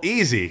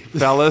 easy,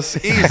 fellas,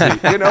 easy,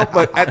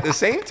 But at the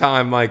same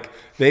time, like,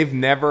 they've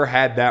never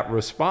had that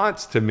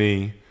response to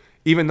me,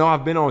 even though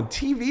I've been on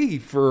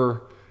TV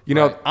for...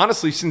 Right.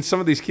 honestly, since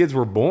some of these kids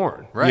were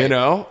born, right.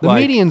 The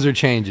medians are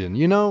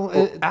changing,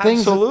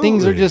 absolutely.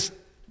 Things are just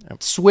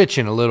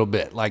switching a little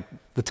bit, like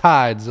the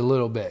tides a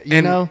little bit,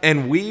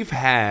 And we've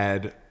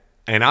had,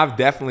 and I've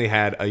definitely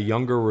had a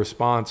younger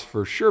response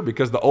for sure,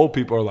 because the old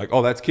people are like,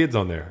 oh, that's kids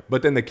on there.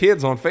 But then the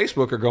kids on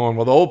Facebook are going,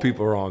 well, the old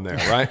people are on there,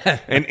 right?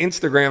 And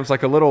Instagram's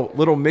like a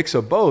little mix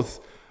of both.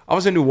 I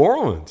was in New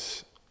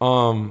Orleans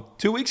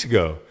 2 weeks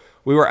ago.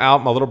 We were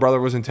out. My little brother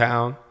was in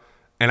town.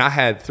 And I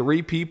had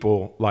 3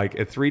 people, like,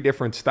 at 3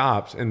 different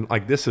stops. And,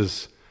 like, this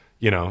is,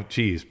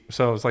 geez.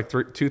 So it was like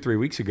 3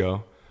 weeks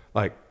ago.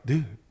 Like,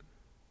 dude,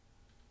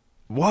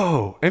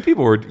 whoa. And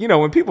people were,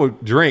 when people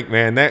drink,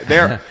 man,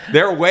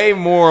 they're way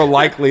more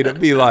likely to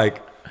be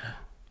like,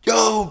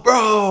 yo,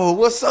 bro,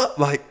 what's up?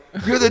 Like,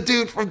 you're the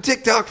dude from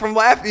TikTok from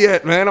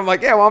Lafayette, man. I'm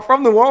like, yeah, well, I'm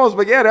from New Orleans,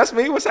 but yeah, that's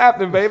me. What's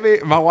happening, baby?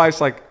 And my wife's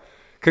like,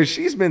 because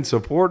she's been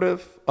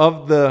supportive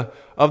of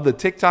the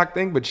TikTok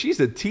thing, but she's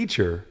a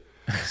teacher.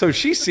 So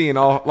she's seeing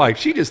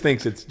she just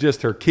thinks it's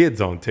just her kids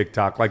on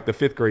TikTok, like the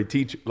 5th grade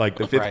teacher, like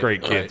the 5th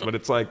grade kids. Right. But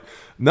it's like,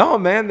 no,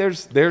 man,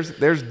 there's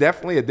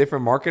definitely a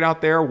different market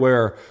out there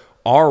where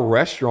our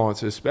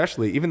restaurants,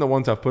 especially, even the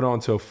ones I've put on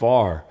so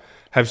far,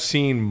 have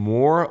seen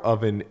more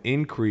of an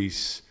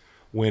increase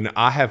when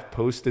I have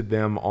posted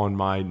them on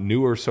my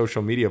newer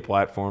social media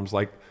platforms.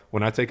 Like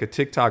when I take a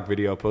TikTok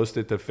video, post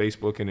it to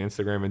Facebook and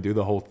Instagram and do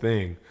the whole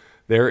thing,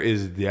 there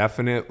is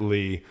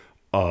definitely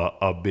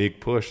a big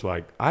push.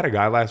 Like, I had a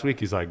guy last week,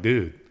 he's like,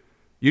 dude,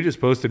 you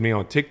just posted me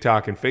on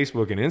TikTok and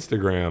Facebook and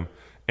Instagram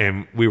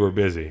and we were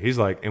busy. He's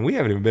like, and we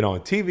haven't even been on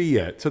TV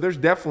yet. So there's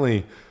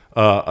definitely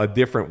a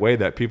different way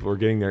that people are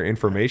getting their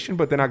information.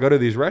 But then I go to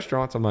these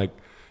restaurants, I'm like,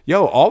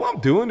 yo, all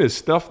I'm doing is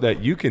stuff that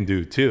you can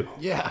do too.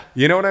 Yeah.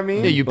 You know what I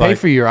mean? Yeah, you pay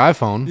for your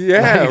iPhone.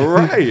 Yeah,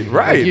 right.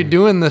 Like, you're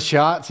doing the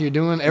shots, you're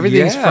doing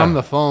everything's from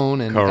the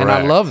phone, and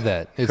I love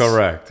that.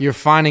 Correct. You're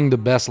finding the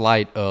best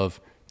light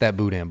of that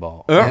boudin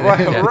ball.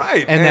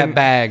 Right. And that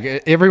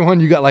bag. Everyone,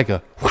 you got like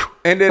a...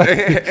 And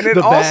it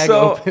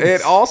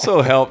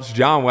also helps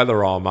John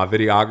Weatherall, my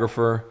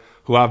videographer,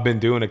 who I've been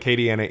doing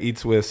Acadiana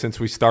Eats with since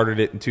we started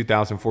it in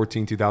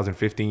 2014,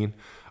 2015.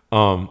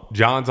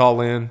 John's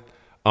all in.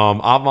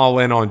 I'm all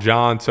in on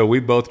John, so we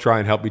both try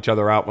and help each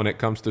other out when it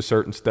comes to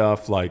certain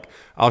stuff. Like,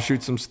 I'll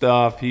shoot some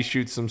stuff, he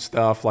shoots some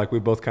stuff. Like, we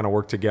both kind of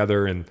work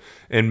together in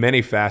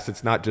many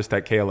facets, not just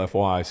at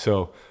KLFY.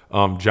 So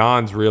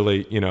John's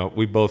really,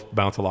 we both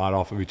bounce a lot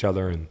off of each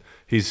other, and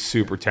he's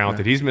super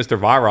talented. He's Mr.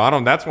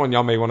 Viral. That's one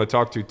y'all may want to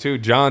talk to too.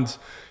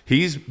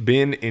 He's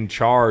been in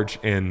charge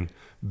and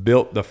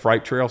built the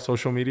Fright Trail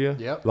social media.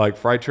 Yep. Like,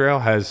 Fright Trail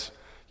has,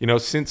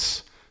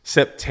 since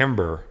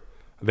September,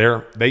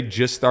 they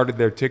just started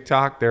their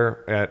TikTok.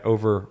 They're at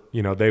over,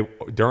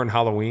 during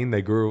Halloween,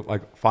 they grew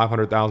like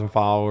 500,000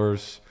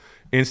 followers.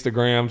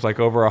 Instagram's like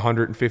over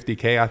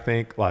 150K, I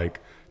think.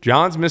 Like,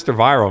 John's Mr.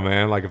 Viral,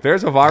 man. Like, if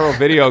there's a viral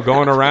video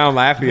going around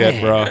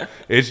Lafayette, bro,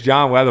 it's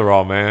John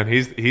Weatherall, man.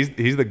 He's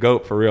the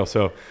GOAT for real.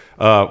 So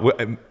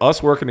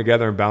us working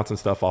together and bouncing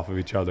stuff off of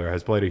each other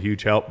has played a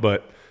huge help.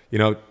 But,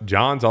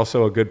 John's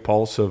also a good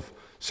pulse of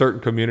certain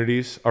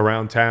communities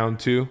around town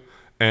too.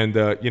 And,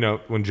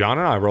 when John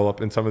and I roll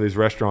up in some of these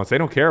restaurants, they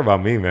don't care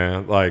about me,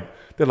 man. Like,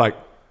 they're like,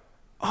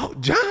 oh,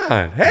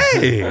 John,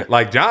 hey,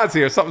 like John's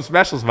here. Something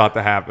special's about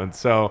to happen.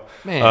 So,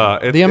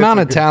 Man, the amount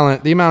of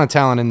talent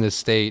in this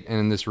state and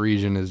in this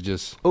region is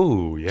just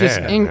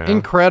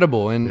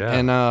incredible.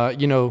 And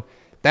you know,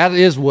 that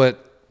is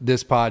what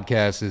this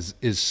podcast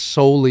is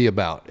solely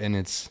about. And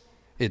it's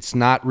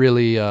not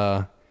really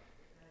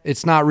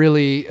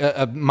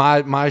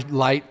my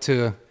light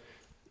to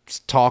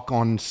talk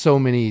on so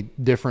many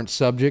different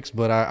subjects,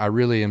 but I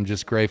really am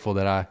just grateful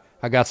that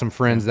I got some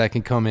friends that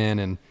can come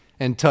in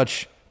and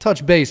touch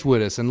base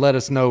with us and let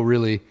us know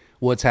really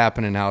what's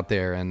happening out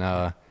there.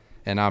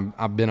 And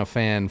I've been a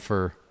fan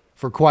for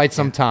quite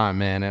some time,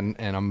 man.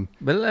 And I'm.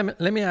 But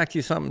let me ask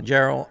you something,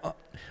 Gerald.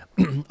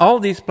 All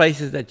these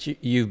places that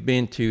you've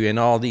been to and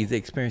all these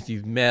experiences,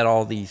 you've met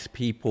all these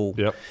people.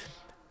 Yep.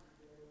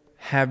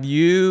 Have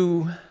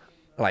you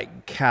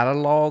like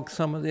cataloged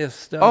some of this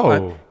stuff?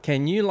 Oh.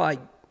 Can you like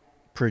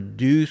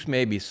produce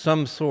maybe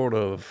some sort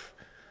of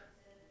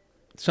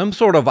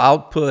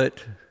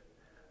output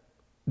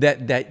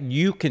that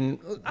you can,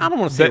 I don't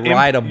want to say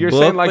write a book. You're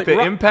saying like the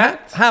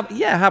impact?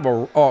 Have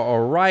a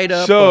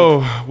write-up.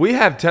 So we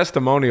have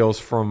testimonials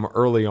from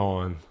early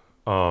on,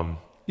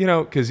 you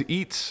know, because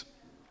Eats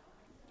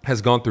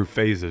has gone through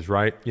phases,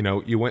 right? You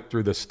know, you went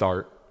through the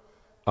start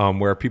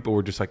where people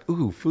were just like,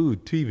 ooh,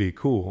 food, TV,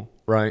 cool,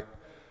 right?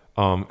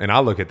 And I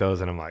look at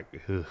those and I'm like,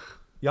 ugh.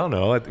 Y'all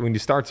know, when you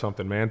start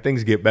something, man,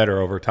 things get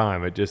better over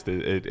time. It just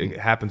it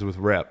happens with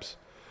reps.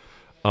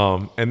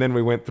 And then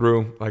we went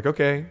through, like,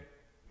 okay,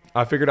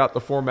 I figured out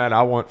the format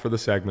I want for the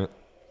segment.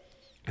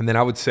 And then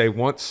I would say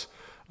once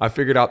I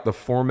figured out the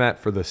format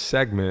for the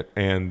segment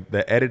and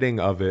the editing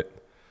of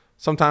it,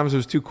 sometimes it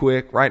was too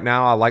quick. Right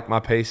now, I like my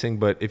pacing.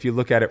 But if you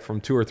look at it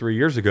from 2 or 3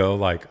 years ago,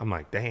 like, I'm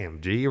like,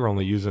 damn, G, you're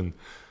only using,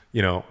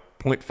 you know,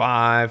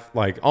 0.5,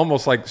 like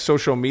almost like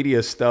social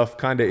media stuff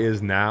kind of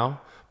is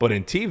now. But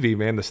in TV,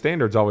 man, the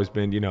standard's always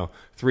been, you know,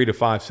 3 to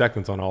 5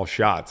 seconds on all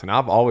shots. And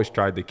I've always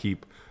tried to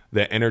keep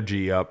the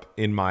energy up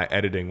in my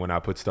editing when I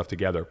put stuff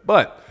together.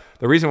 But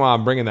the reason why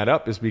I'm bringing that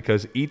up is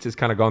because Eats has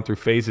kind of gone through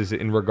phases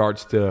in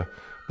regards to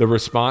the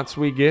response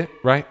we get,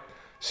 right?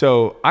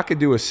 So I could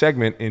do a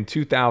segment in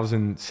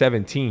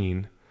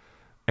 2017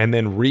 and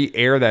then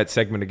re-air that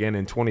segment again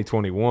in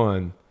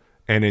 2021.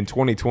 And in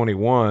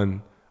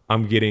 2021,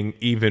 I'm getting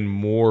even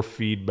more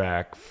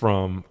feedback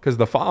from, because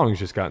the following's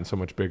just gotten so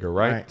much bigger,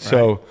 right?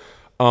 So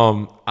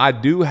I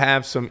do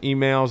have some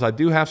emails. I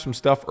do have some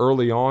stuff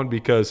early on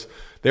because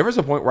there was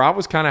a point where I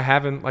was kind of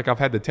having, like I've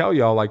had to tell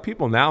y'all, like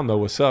people now know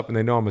what's up and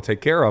they know I'm going to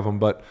take care of them.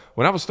 But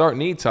when I was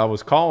starting Eats, I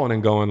was calling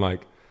and going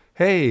like,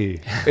 hey,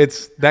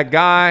 it's that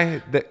guy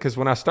that, because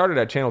when I started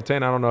at Channel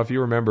 10, I don't know if you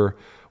remember,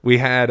 we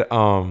had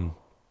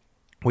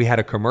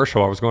a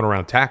commercial. I was going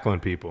around tackling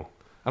people.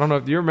 I don't know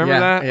if you remember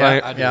that. Yeah,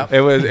 like, I do.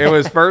 It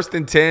was 1st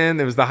and 10.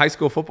 It was the high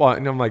school football,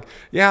 and I'm like,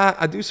 yeah,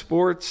 I do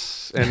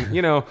sports, and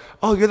you know,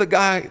 oh, you're the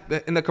guy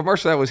in the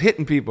commercial that was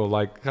hitting people,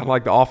 like kind of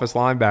like the office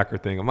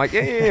linebacker thing. I'm like,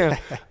 yeah.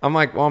 I'm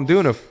like, well, I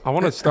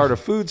want to start a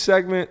food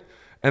segment,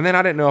 and then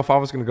I didn't know if I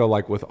was going to go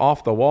like with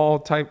off the wall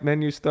type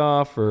menu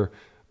stuff, or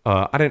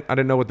I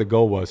didn't know what the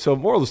goal was. So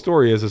moral of the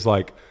story is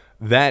like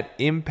that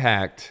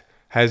impact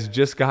has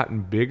just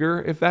gotten bigger,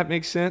 if that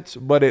makes sense.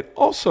 But it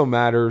also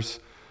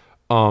matters.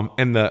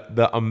 And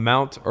the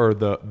amount or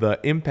the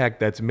impact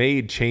that's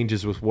made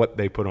changes with what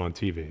they put on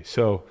TV.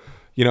 So,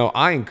 you know,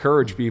 I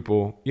encourage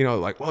people, you know,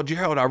 like, well,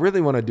 Gerald, I really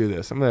want to do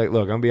this. I'm like,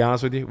 look, I'm going to be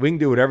honest with you. We can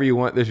do whatever you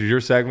want. This is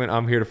your segment.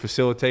 I'm here to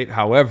facilitate.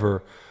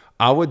 However,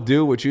 I would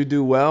do what you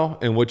do well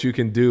and what you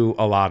can do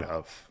a lot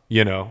of,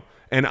 you know.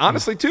 And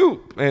honestly,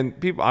 too, and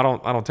people, I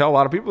don't tell a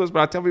lot of people this,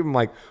 but I tell people, I'm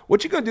like,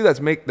 what you going to do that's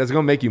going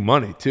to make you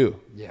money, too.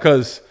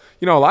 Because,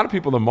 you know, a lot of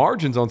people, the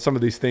margins on some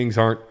of these things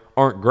aren't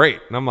great.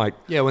 And I'm like,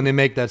 yeah, when they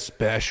make that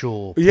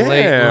special plate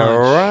yeah,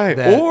 lunch,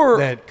 right, or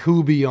that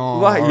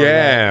Coubillon, like,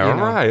 yeah, that, you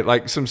know, right,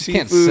 like some seafood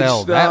can't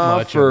sell stuff, that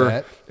much of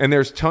that. And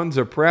there's tons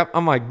of prep.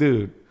 I'm like,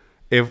 dude,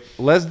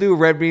 let's do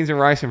red beans and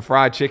rice and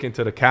fried chicken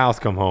till the cows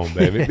come home,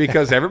 baby,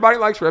 because everybody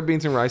likes red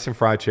beans and rice and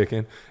fried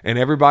chicken, and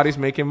everybody's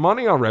making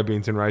money on red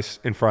beans and rice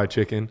and fried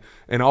chicken,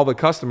 and all the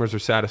customers are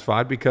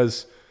satisfied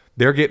because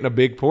they're getting a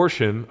big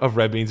portion of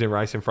red beans and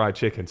rice and fried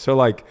chicken. So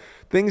like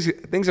things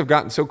have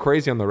gotten so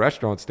crazy on the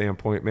restaurant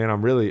standpoint, man. I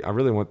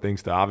really want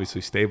things to obviously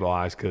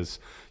stabilize because,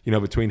 you know,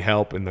 between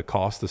help and the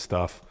cost of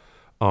stuff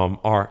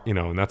are, you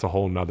know, and that's a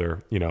whole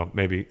nother, you know,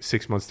 maybe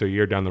 6 months to a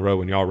year down the road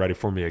when y'all are ready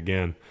for me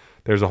again.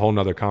 There's a whole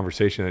nother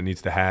conversation that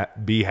needs to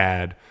be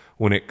had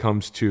when it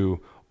comes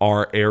to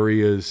our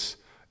area's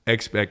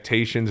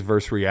expectations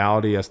versus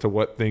reality as to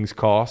what things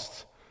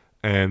cost.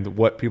 And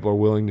what people are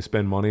willing to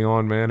spend money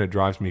on, man, it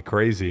drives me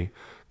crazy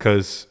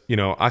because, you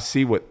know, I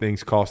see what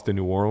things cost in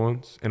New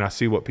Orleans and I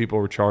see what people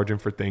are charging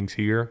for things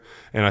here.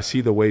 And I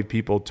see the way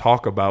people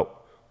talk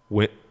about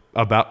those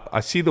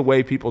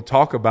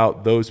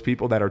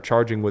people that are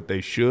charging what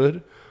they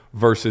should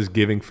versus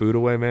giving food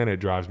away, man, it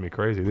drives me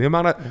crazy. The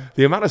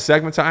amount of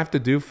segments I have to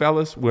do,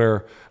 fellas,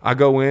 where I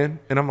go in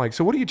and I'm like,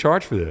 so what do you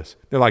charge for this?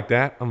 They're like,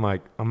 that. I'm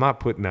like, I'm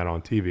not putting that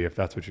on TV if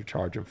that's what you're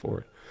charging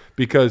for it.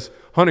 because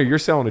Hunter, you're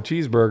selling a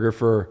cheeseburger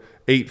for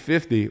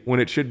 $8.50 when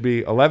it should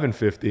be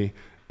 $11.50,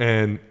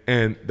 and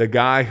the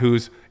guy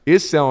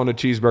is selling a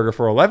cheeseburger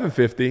for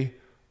 $11.50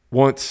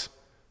 wants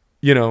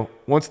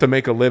to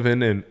make a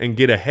living and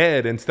get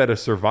ahead instead of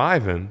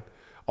surviving.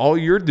 All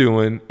you're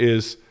doing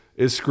is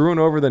screwing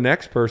over the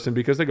next person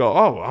because they go,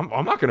 oh,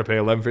 I'm not going to pay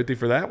 $11.50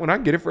 for that when I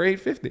can get it for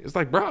 $8.50. It's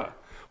like, bruh,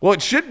 well,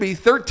 it should be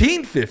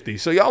 $13.50.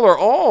 So y'all are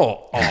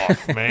all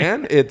off,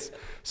 man. It's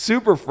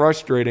super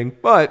frustrating,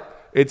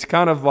 but it's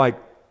kind of like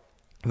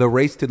the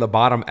race to the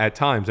bottom at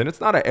times. And it's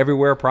not an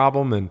everywhere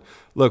problem. And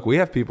look, we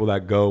have people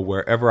that go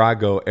wherever I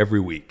go every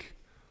week.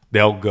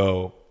 They'll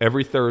go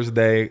every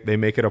Thursday. They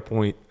make it a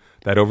point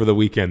that over the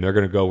weekend they're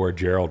going to go where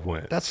Gerald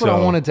went. That's what I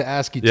wanted to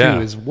ask you too. Yeah.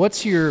 Is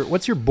what's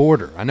your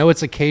border? I know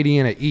it's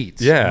Acadiana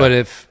Eats. Yeah.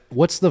 But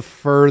what's the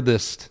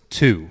furthest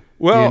to?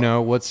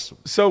 Well,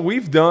 so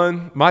we've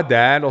done. My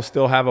dad will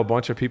still have a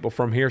bunch of people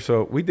from here.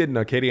 So we did an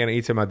Acadiana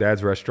Eats at my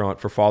dad's restaurant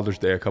for Father's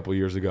Day a couple of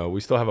years ago.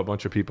 We still have a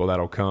bunch of people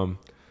that'll come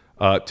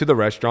to the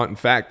restaurant. In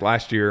fact,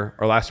 last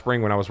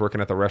spring when I was working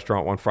at the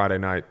restaurant one Friday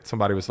night,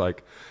 somebody was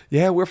like,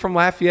 yeah, we're from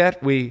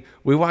Lafayette. We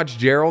watch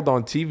Gerald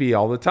on TV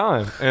all the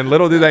time. And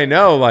little do they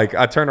know, like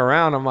I turn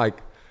around, I'm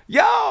like,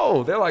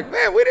 yo, they're like,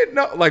 man, we didn't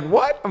know. Like,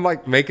 what? I'm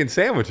like making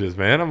sandwiches,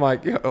 man. I'm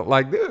like,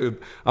 dude,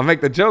 I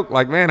make the joke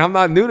like, man, I'm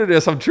not new to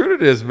this. I'm true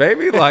to this,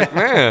 baby. Like,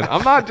 man,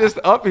 I'm not just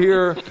up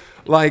here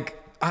like,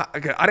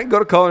 I didn't go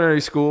to culinary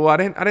school. I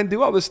didn't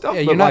do all this stuff.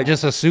 Yeah, you're not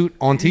just a suit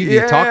on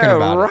TV talking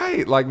about it.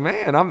 Right. Like,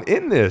 man, I'm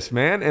in this,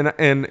 man.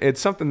 And it's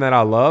something that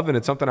I love, and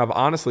it's something I've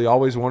honestly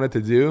always wanted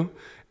to do.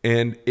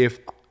 And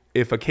if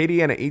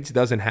Acadiana Eats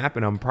doesn't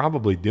happen, I'm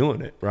probably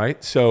doing it,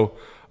 right? So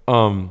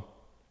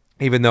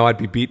even though I'd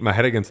be beating my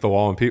head against the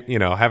wall and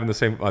people, having the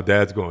same, my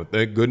dad's going,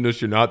 thank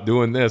goodness you're not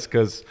doing this,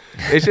 because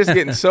it's just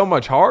getting so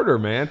much harder,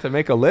 man, to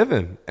make a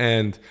living.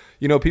 And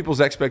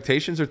people's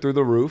expectations are through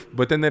the roof,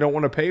 but then they don't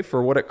want to pay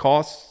for what it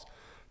costs,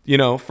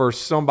 for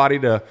somebody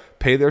to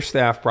pay their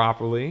staff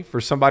properly, for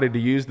somebody to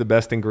use the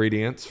best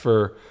ingredients,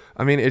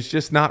 it's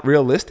just not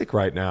realistic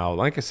right now.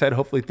 Like I said,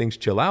 hopefully things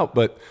chill out.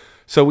 But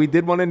so we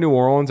did one in New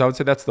Orleans. I would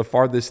say that's the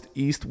farthest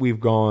east we've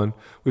gone.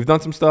 We've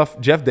done some stuff.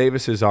 Jeff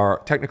Davis is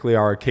technically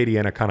our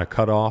Acadiana kind of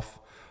cutoff.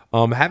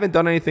 Haven't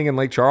done anything in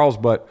Lake Charles,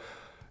 but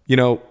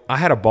I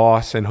had a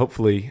boss, and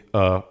hopefully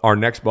our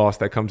next boss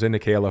that comes into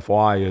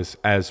KLFY is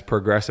as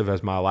progressive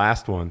as my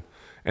last one.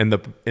 And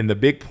the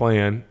big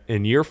plan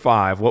in year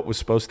 5, what was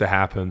supposed to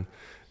happen,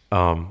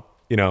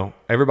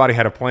 everybody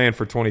had a plan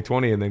for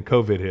 2020, and then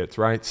COVID hits,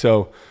 right?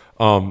 So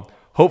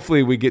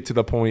hopefully we get to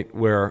the point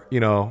where,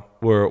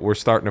 we're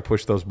starting to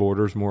push those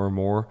borders more and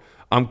more.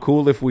 I'm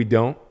cool if we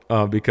don't,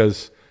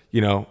 because,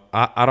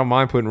 I don't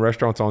mind putting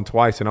restaurants on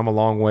twice, and I'm a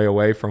long way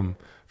away from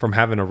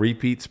having a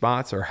repeat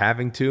spots or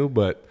having to,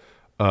 but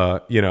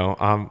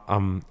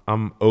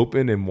I'm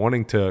open and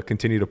wanting to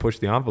continue to push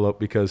the envelope,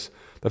 because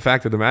the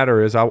fact of the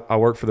matter is I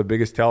work for the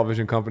biggest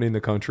television company in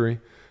the country,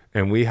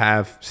 and we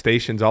have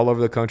stations all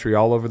over the country,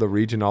 all over the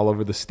region, all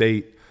over the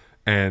state.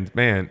 And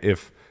man,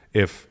 if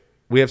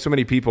we have so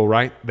many people,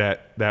 right,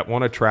 that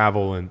want to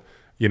travel, and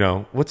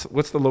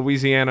what's the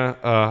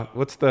Louisiana,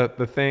 what's the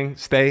thing?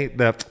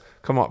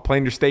 Come on,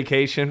 plan your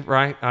staycation,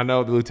 right? I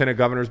know the lieutenant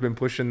governor's been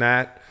pushing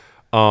that.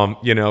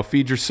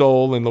 Feed your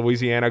soul in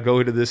Louisiana,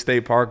 go to this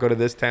state park, go to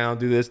this town,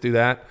 do this, do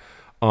that.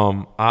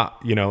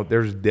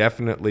 There's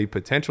definitely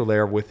potential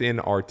there within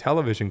our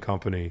television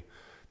company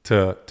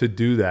to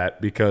do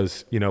that,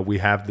 because, we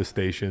have the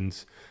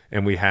stations,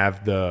 and we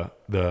have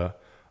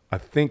I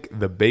think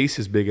the base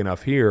is big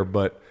enough here,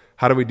 but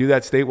how do we do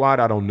that statewide?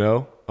 I don't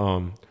know.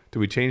 Do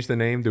we change the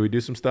name? Do we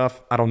do some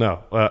stuff? I don't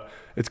know.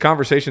 It's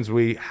conversations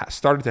we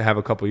started to have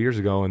a couple of years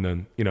ago, and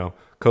then,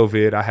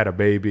 COVID, I had a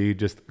baby,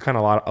 just kind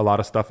of a lot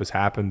of stuff has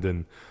happened,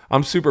 and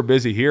I'm super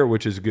busy here,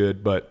 which is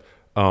good. But,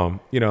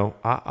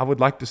 I would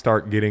like to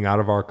start getting out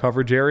of our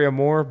coverage area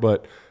more,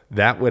 but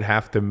that would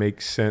have to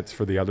make sense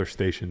for the other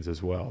stations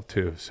as well,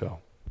 too. So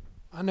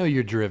I know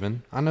you're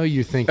driven. I know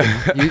you're thinking,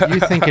 you're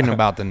thinking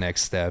about the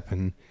next step,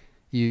 and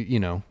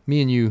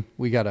me and you,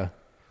 we got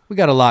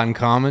a lot in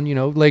common.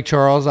 Lake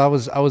Charles, I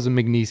was a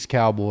McNeese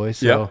Cowboy.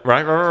 So, yeah,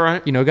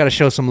 right. Got to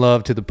show some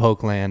love to the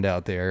Pokeland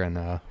out there. And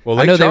well,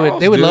 I know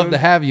Charles, they would love to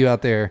have you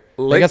out there.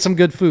 They got some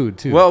good food,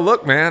 too. Well,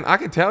 look, man, I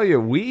can tell you,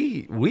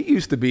 we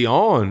used to be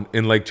on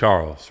in Lake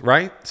Charles,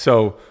 right?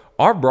 So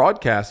our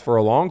broadcast for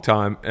a long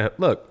time,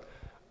 look,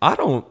 I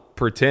don't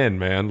pretend,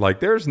 man. Like,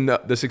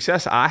 the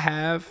success I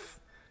have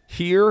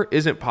here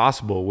isn't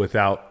possible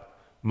without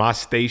my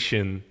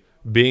station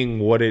being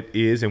what it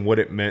is and what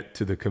it meant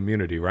to the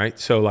community, right?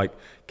 So like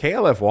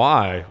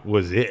KLFY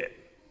was it,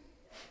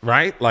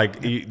 right?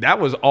 Like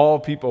that was all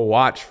people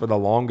watched for the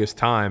longest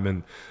time.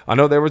 And I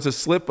know there was a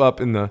slip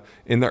up in the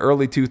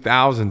early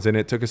 2000s, and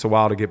it took us a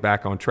while to get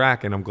back on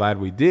track, and I'm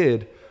glad we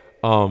did.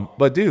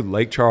 But dude,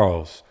 Lake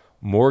Charles,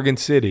 Morgan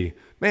City,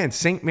 man,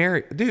 St.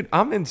 Mary, dude,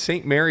 I'm in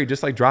St. Mary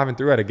just like driving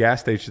through at a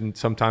gas station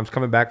sometimes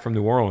coming back from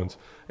New Orleans,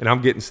 and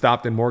I'm getting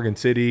stopped in Morgan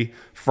City,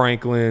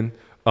 Franklin,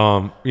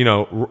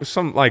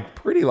 some like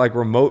pretty like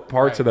remote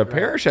parts of the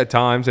parish at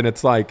times. And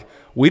it's like,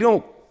 we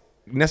don't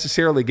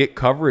necessarily get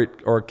coverage,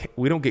 or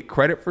we don't get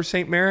credit for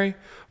St. Mary,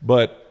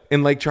 but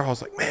in Lake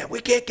Charles, like, man,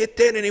 we can't get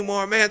 10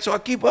 anymore, man. So I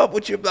keep up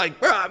with you, like,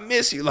 bro, I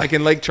miss you. Like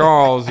in Lake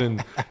Charles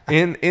and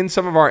in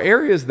some of our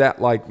areas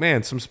that, like,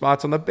 man, some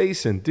spots on the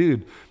basin,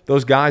 dude,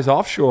 those guys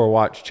offshore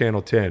watch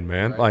Channel 10,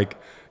 man. Right. Like,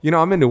 you know,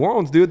 I'm in New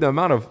Orleans, dude. The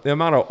amount of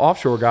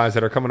offshore guys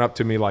that are coming up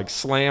to me, like,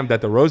 slammed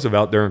at the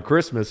Roosevelt during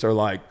Christmas, are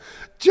like,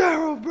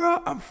 Gerald,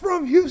 bro, I'm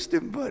from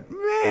Houston, but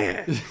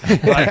man,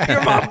 like,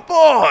 you're my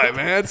boy,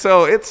 man.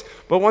 So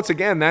but once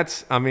again,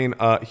 that's, I mean,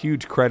 a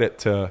huge credit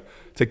to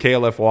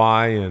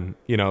KLFY, and,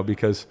 you know,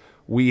 because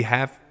we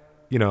have,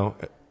 you know,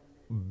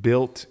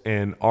 built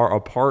and are a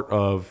part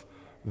of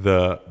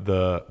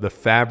the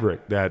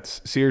fabric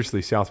that's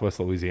seriously Southwest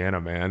Louisiana,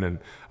 man. And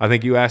I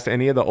think you asked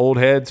any of the old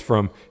heads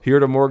from here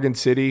to Morgan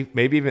City,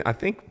 maybe even, I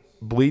think,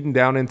 bleeding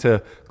down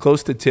into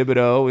close to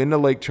Thibodaux, into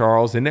Lake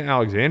Charles, into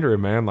Alexandria,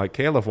 man, like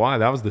KLFY,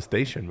 that was the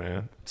station,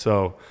 man.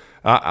 So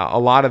a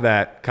lot of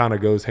that kind of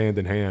goes hand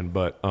in hand,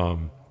 but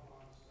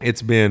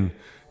it's been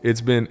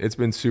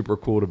super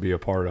cool to be a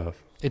part of.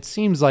 It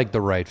seems like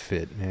the right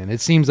fit, man.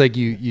 It seems like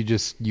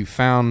you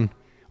found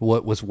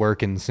what was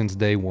working since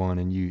day one,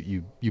 and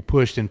you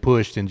pushed and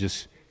pushed and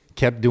just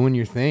kept doing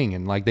your thing,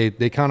 and like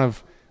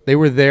they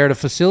were there to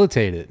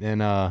facilitate it,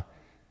 and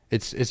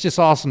it's just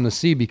awesome to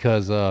see,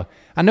 because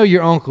I know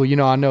your uncle, you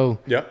know, I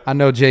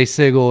know Jay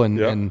Sigel,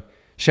 and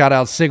shout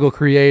out Sigel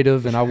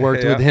Creative, and I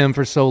worked with him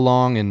for so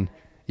long, and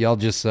y'all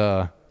just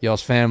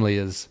y'all's family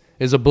is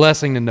a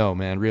blessing to know,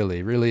 man.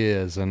 Really, really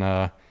is.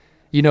 And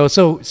you know,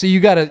 so you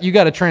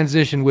gotta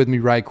transition with me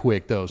right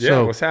quick though. Yeah,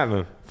 so what's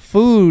happening?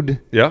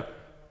 Food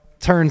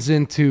turns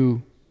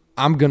into,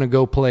 I'm going to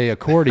go play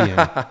accordion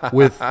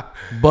with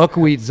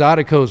Buckwheat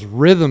Zydeco's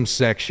rhythm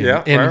section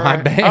in my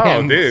band.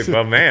 Oh, dude.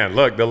 Well, man,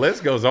 look, the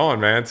list goes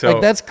on, man. So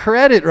like, that's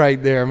credit right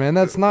there, man.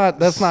 That's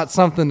not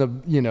something to,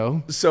 you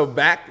know. So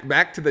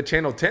back to the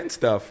Channel 10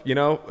 stuff, you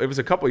know, it was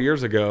a couple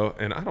years ago,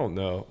 and I don't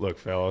know. Look,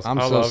 fellas, I'm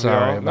so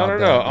sorry about that.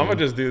 No. I'm going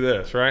to just do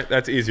this, right?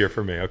 That's easier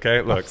for me,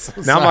 okay? Look,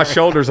 now my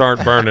shoulders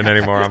aren't burning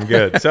anymore. I'm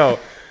good. So...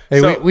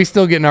 Hey, we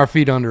still getting our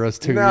feet under us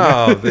too.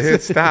 No, dude,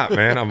 stop,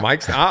 man.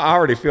 I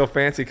already feel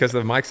fancy because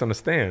the mic's on the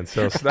stand.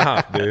 So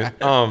stop, dude.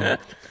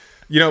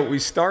 You know, we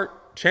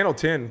start Channel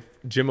 10,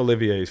 Jim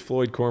Olivier's,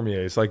 Floyd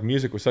Cormier's. Like,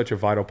 music was such a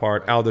vital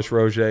part. Aldous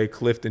Roger,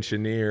 Clifton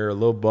Chenier,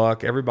 Lil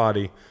Buck,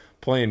 everybody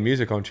playing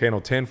music on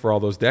Channel 10 for all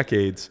those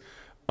decades.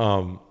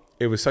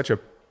 It was such a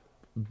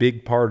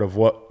big part of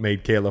what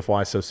made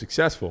KLFY so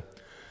successful.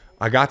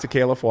 I got to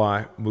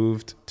KLFY,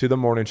 moved to the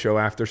morning show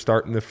after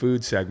starting the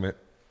food segment.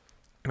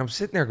 And I'm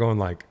sitting there going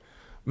like,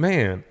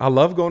 man, I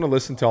love going to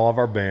listen to all of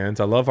our bands.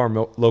 I love our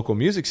local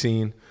music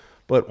scene,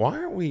 but why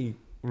aren't we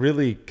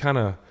really kind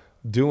of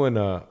doing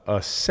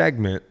a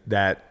segment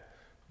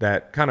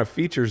that kind of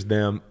features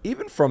them,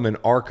 even from an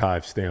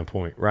archive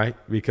standpoint, right?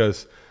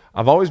 Because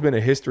I've always been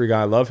a history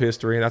guy. I love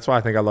history, and that's why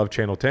I think I love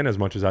Channel 10 as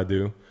much as I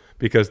do,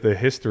 because the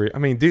history, I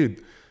mean,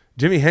 dude,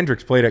 Jimi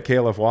Hendrix played at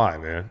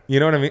KLFY, man. You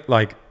know what I mean?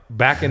 Like,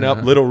 backing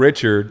up Little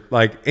Richard,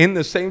 like, in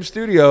the same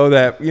studio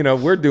that, you know,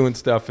 we're doing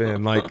stuff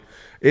in. Like,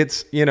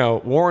 it's, you know,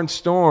 Warren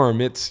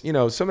Storm. It's, you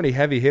know, so many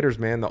heavy hitters,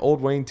 man. The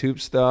old Wayne Toup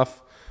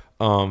stuff,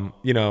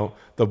 you know,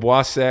 the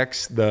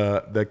Boisecs,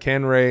 the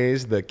Ken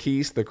Rays, the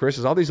Keiths, the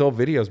Chris's, all these old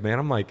videos, man.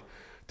 I'm like,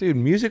 dude,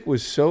 music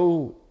was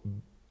so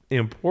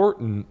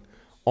important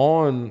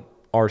on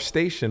our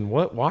station.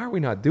 Why are we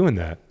not doing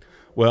that?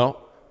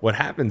 Well, what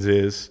happens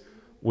is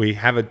we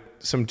have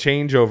some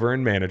changeover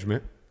in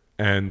management,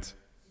 and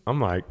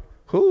I'm like,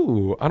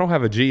 I don't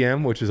have a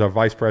GM, which is our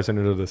vice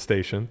president of the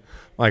station.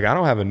 Like, I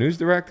don't have a news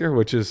director,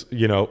 which is,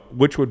 you know,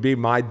 which would be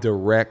my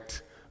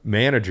direct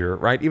manager,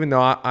 right? Even though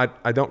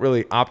I don't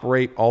really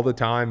operate all the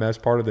time as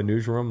part of the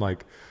newsroom.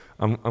 Like,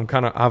 I'm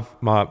kind of,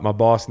 my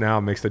boss now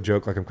makes the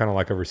joke like I'm kind of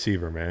like a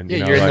receiver, man. Yeah,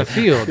 you know, you're like, in the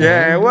field.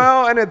 Yeah, man.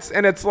 well,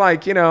 and it's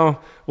like, you know,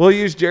 we'll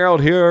use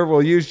Gerald here,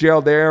 we'll use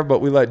Gerald there, but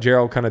we let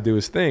Gerald kind of do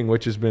his thing,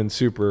 which has been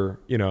super,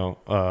 you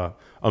know,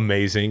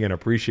 amazing and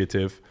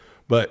appreciative.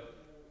 But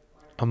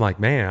I'm like,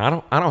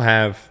 man, I don't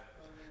have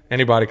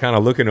anybody kind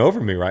of looking over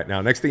me right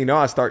now. Next thing you know,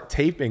 I start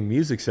taping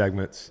music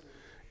segments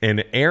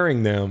and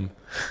airing them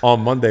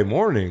on Monday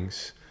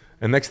mornings.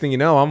 And next thing you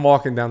know, I'm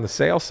walking down the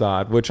sales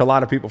side, which a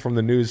lot of people from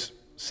the news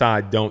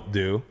side don't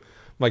do.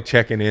 I'm like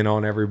checking in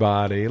on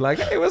everybody, like,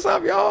 hey, what's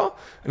up, y'all?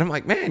 And I'm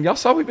like, man, y'all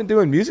saw we've been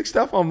doing music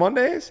stuff on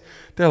Mondays?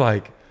 They're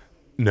like,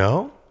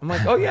 no. I'm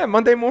like, oh yeah,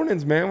 Monday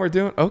mornings, man, we're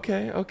doing,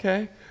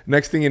 okay.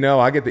 Next thing you know,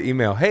 I get the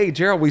email, hey,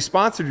 Gerald, we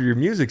sponsored your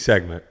music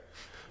segment.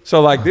 So,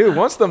 like, dude,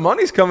 once the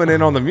money's coming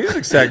in on the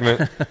music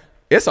segment,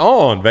 it's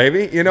on,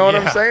 baby. You know what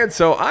I'm saying?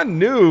 So I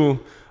knew,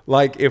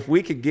 like, if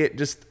we could get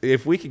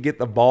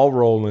the ball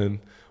rolling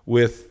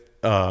with,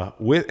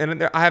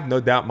 and I have no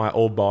doubt my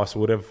old boss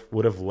would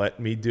have let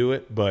me do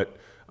it, but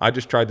I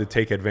just tried to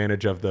take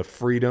advantage of the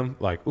freedom.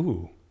 Like,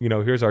 ooh, you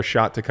know, here's our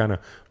shot to kind of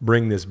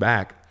bring this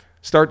back.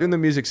 Start doing the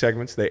music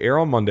segments. They air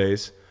on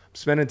Mondays. I'm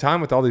spending time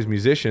with all these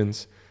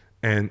musicians,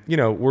 and, you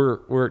know,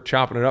 we're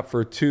chopping it up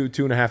for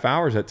 2.5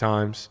 hours at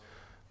times.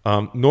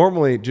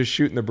 Normally just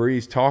shooting the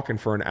breeze, talking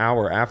for an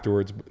hour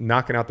afterwards,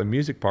 knocking out the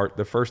music part,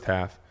 the first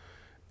half.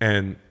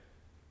 And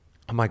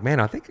I'm like, man,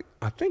 I think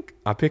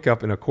I pick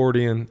up an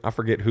accordion. I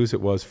forget whose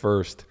it was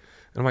first.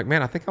 And I'm like,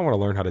 man, I think I want to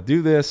learn how to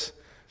do this.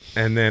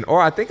 And then,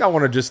 or I think I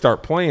want to just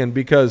start playing,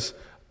 because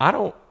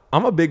I'm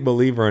a big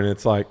believer in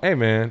it's like, hey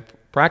man,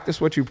 practice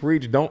what you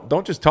preach.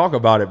 Don't just talk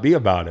about it, be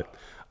about it.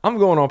 I'm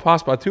going on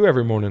Passepartout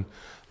every morning.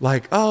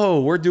 Like,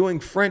 oh, we're doing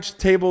French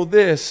table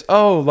this.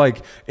 Oh,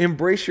 like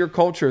embrace your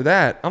culture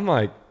that. I'm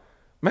like,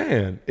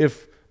 man,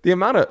 if the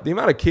amount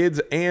of kids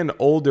and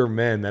older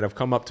men that have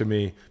come up to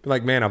me, be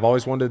like, man, I've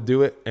always wanted to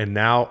do it, and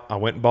now I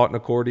went and bought an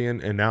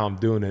accordion, and now I'm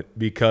doing it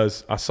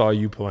because I saw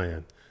you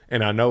playing.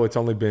 And I know it's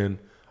only been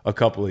a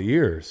couple of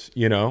years,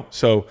 you know?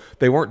 So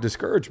they weren't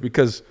discouraged,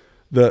 because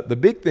the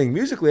big thing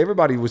musically,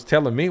 everybody was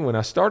telling me when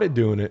I started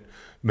doing it,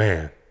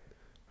 man,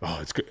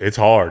 oh, it's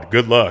hard.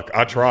 Good luck.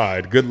 I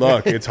tried. Good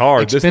luck. It's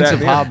hard. Expensive this,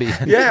 that, hobby.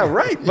 Yeah,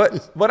 right.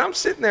 But I'm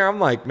sitting there. I'm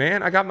like,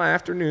 man, I got my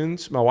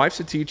afternoons. My wife's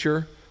a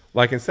teacher.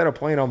 Like, instead of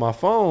playing on my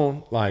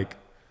phone, like,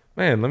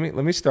 man,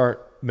 let me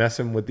start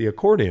messing with the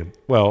accordion.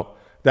 Well,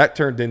 that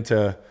turned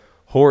into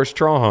Horace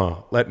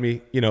Trahan. Let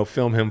me,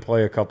 film him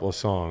play a couple of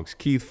songs.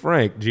 Keith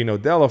Frank, Gino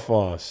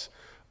Delafosse.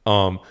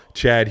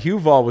 Chad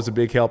Huval was a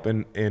big help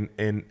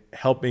in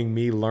helping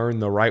me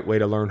learn the right way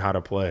to learn how to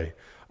play.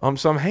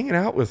 So I'm hanging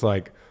out with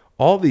like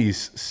all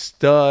these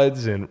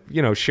studs and,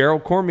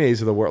 Cheryl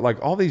Cormier's of the world,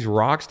 like all these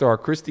rock star,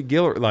 Christy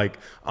Gillard, like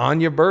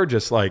Anya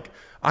Burgess, like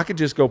I could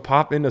just go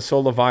pop into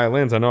Sola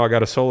violins. I know I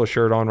got a Sola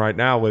shirt on right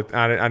now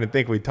I didn't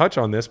think we'd touch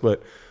on this,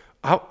 but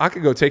I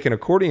could go take an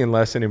accordion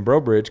lesson in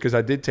Brobridge, because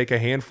I did take a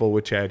handful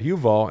with Chad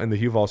Huval and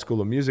the Huval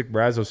School of Music,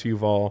 Brazos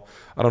Huval.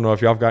 I don't know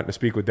if y'all have gotten to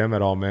speak with them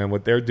at all, man.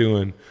 What they're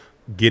doing,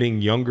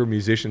 getting younger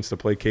musicians to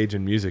play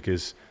Cajun music,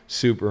 is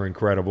super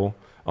incredible.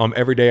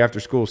 Every day after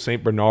school,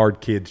 St. Bernard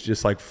kids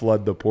just like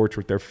flood the porch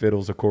with their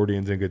fiddles,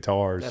 accordions, and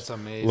guitars. That's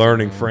amazing.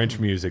 Learning man. French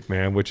music,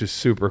 man, which is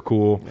super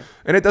cool. Yeah.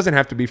 And it doesn't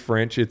have to be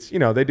French. It's,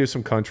 they do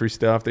some country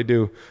stuff. They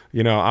do,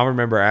 I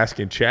remember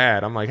asking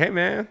Chad, I'm like, hey,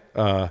 man,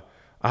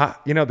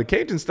 the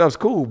Cajun stuff's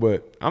cool,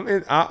 but I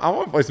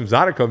want to play some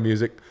Zydeco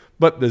music.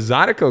 But the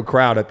Zydeco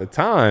crowd at the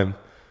time,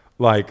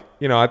 like,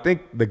 I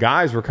think the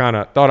guys were kind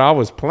of thought I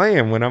was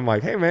playing when I'm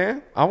like, hey,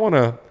 man, I want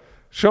to.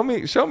 Show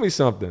me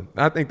something.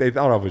 I think they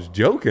thought I was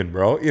joking,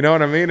 bro. You know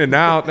what I mean? And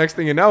now, next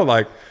thing you know,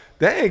 like,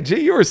 dang,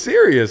 gee, you were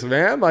serious,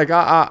 man. Like,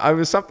 I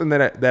was something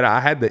that I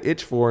had the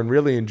itch for and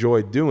really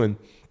enjoyed doing.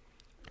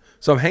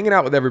 So I'm hanging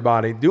out with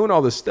everybody, doing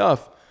all this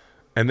stuff,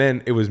 and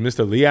then it was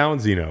Mr. Lee Allen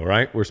Zeno,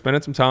 right? We're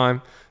spending some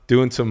time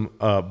doing some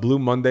Blue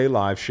Monday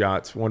live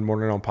shots one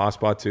morning on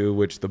Passepartout,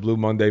 which the Blue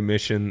Monday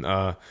mission,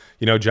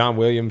 John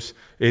Williams,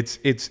 it's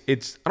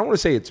I don't want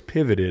to say it's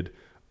pivoted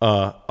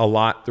a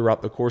lot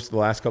throughout the course of the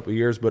last couple of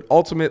years, but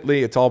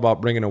ultimately it's all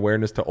about bringing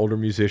awareness to older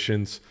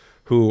musicians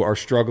who are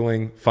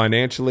struggling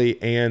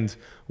financially and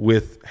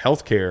with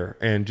healthcare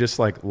and just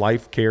like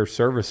life care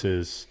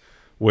services,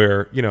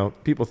 where,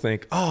 people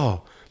think,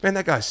 oh man,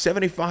 that guy's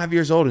 75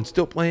 years old and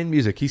still playing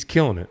music. He's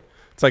killing it.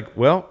 It's like,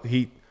 well,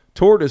 he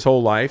toured his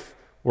whole life,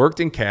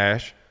 worked in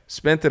cash,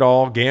 spent it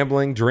all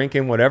gambling,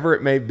 drinking, whatever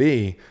it may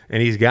be,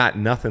 and he's got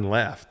nothing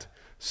left.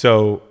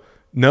 So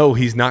no,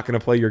 he's not going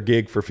to play your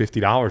gig for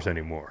 $50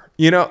 anymore.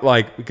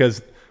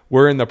 Because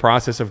we're in the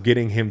process of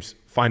getting him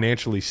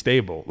financially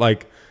stable.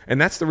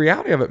 And that's the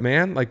reality of it,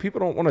 man. Like, people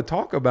don't want to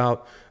talk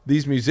about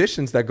these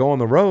musicians that go on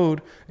the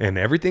road and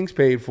everything's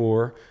paid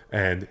for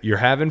and you're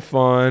having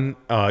fun.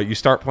 You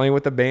start playing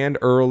with the band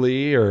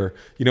early, or,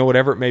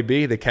 whatever it may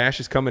be. The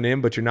cash is coming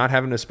in, but you're not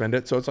having to spend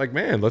it. So it's like,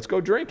 man, let's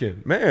go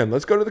drinking. Man,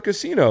 let's go to the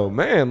casino.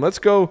 Man, let's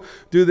go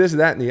do this,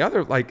 that, and the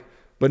other.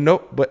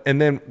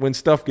 And then when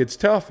stuff gets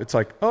tough, it's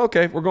like, oh,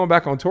 okay, we're going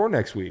back on tour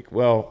next week.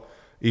 Well,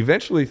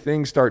 eventually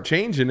things start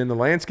changing in the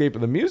landscape of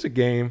the music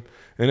game,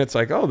 and it's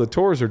like, oh, the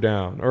tours are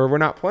down, or we're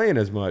not playing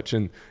as much,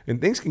 and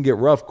things can get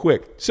rough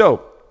quick.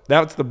 So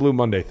that's the Blue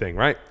Monday thing,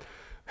 right?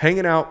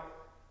 Hanging out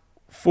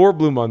with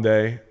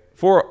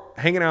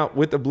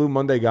the Blue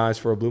Monday guys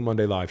for a Blue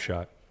Monday live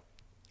shot.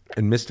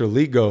 And Mr.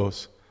 Lee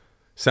goes,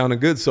 sounding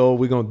good, soul,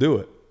 we gonna do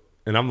it.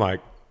 And I'm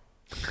like,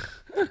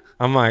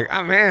 oh,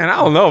 man, I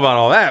don't know about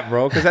all that,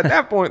 bro. Because at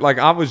that point, like,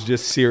 I was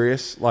just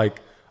serious, like,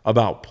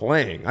 about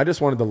playing. I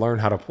just wanted to learn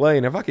how to play.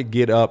 And if I could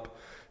get up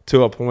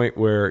to a point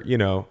where,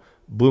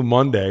 Blue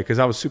Monday, because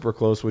I was super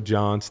close with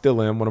John,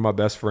 still am, one of my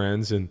best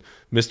friends, and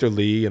Mr.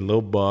 Lee and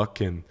Lil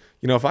Buck. And,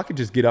 if I could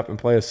just get up and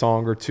play a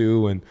song or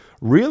two, and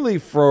really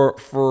for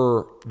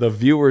the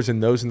viewers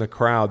and those in the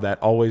crowd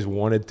that always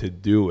wanted to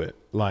do it,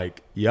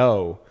 like,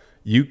 yo,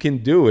 you can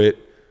do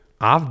it.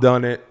 I've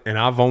done it, and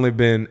I've only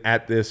been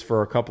at this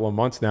for a couple of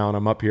months now, and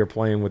I'm up here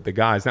playing with the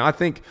guys. Now, I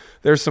think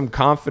there's some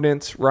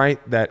confidence, right,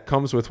 that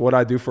comes with what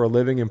I do for a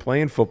living and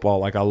playing football.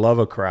 Like, I love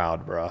a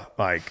crowd, bro.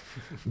 Like,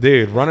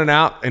 dude, running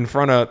out in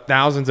front of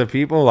thousands of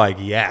people, like,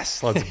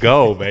 yes, let's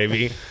go,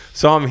 baby.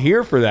 So I'm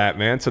here for that,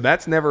 man. So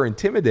that's never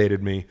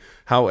intimidated me.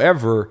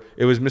 However,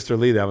 it was Mr.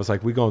 Lee that was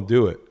like, we gonna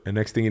do it. And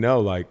next thing you know,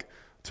 like,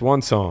 it's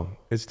one song,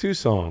 it's two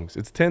songs,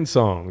 it's 10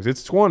 songs,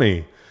 it's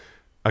 20.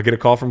 I get a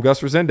call from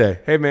Gus Resende.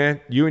 Hey, man,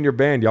 you and your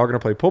band, y'all going to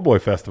play Pull Boy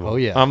Festival. Oh,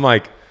 yeah. I'm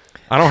like,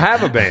 I don't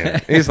have a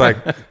band. He's like,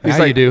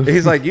 You do.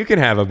 He's like, you can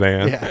have a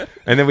band. Yeah.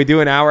 And then we do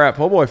an hour at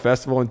Pull Boy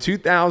Festival in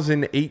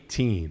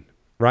 2018,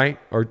 right?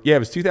 Or yeah, it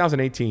was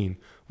 2018.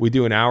 We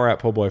do an hour at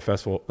Pull Boy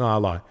Festival. No, I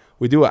lie.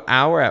 We do an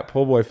hour at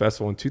Pull Boy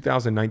Festival in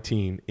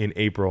 2019 in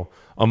April.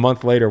 A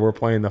month later, we're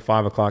playing the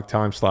 5 o'clock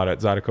time slot at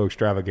Zydeco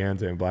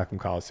Extravaganza in Blackham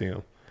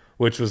Coliseum,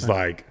 which was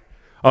like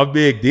a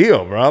big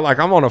deal, bro. Like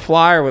I'm on a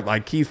flyer with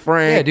like Keith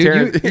Frank.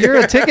 Yeah, dude, you're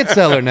a ticket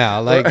seller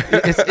now. Like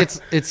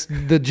it's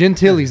the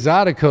Gentili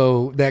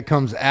Zydeco that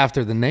comes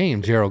after the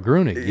name Gerald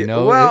Grunig. You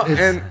know, well,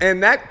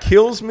 and that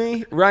kills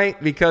me,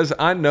 right? Because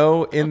I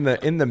know in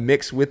the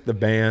mix with the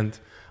band,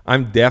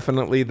 I'm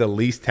definitely the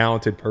least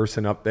talented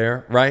person up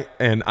there, right?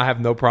 And I have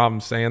no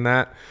problem saying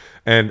that.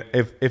 And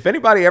if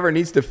anybody ever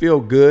needs to feel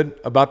good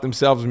about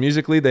themselves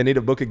musically, they need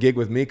to book a gig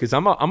with me because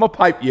I'm a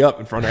pipe you up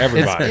in front of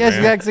everybody. Yes,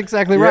 man. that's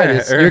exactly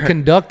right. You're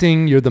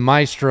conducting, you're the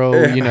maestro.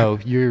 Yeah. You know,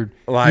 you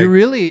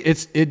really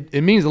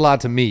it means a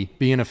lot to me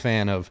being a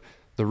fan of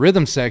the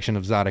rhythm section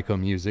of Zydeco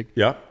music.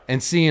 Yeah.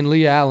 And seeing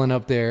Lee Allen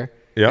up there.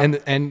 Yeah.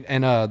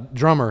 And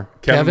drummer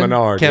Kevin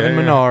Menard. Kevin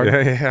Menard.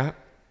 Yeah.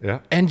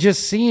 Yeah. And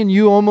just seeing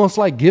you almost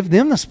like give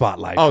them the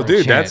spotlight. Oh, for dude,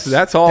 a chance.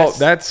 that's all.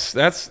 That's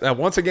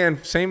once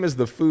again, same as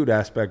the food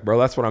aspect, bro.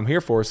 That's what I'm here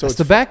for. So it's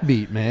the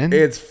backbeat, man.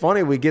 It's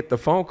funny we get the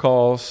phone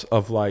calls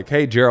of like,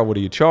 "Hey, Gerald, what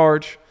do you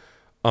charge?"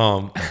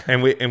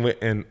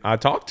 And I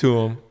talk to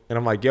him, and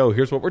I'm like, "Yo,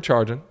 here's what we're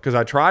charging," because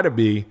I try to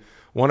be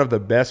one of the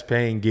best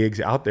paying gigs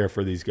out there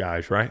for these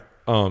guys, right?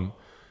 And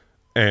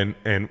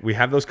we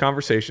have those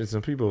conversations,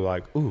 and people are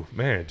like, "Ooh,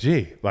 man,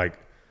 gee," like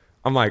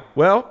I'm like,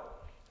 "Well."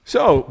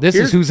 So this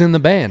is who's in the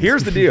band.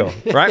 Here's the deal,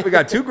 right? We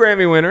got 2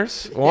 Grammy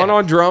winners, one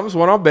on drums,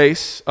 one on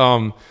bass.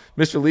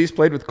 Mr. Lee's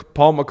played with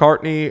Paul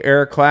McCartney,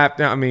 Eric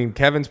Clapton. I mean,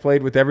 Kevin's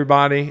played with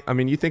everybody. I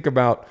mean, you think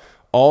about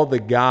all the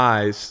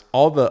guys,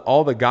 all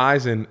the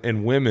guys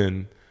and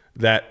women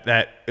that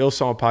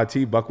Ilson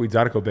Pati Buckwheat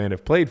Zydeco band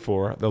have played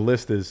for. The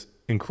list is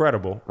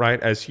incredible, right?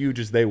 As huge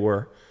as they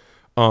were.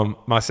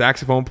 My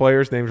saxophone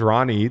player's name's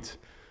Ron Eads.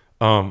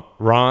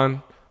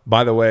 Ron,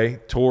 by the way,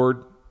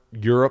 toured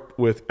Europe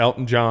with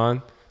Elton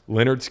John.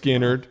 Leonard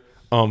Skinner,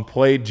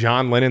 played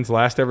John Lennon's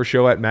last ever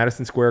show at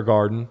Madison Square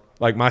Garden.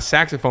 Like my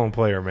saxophone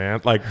player, man,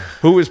 like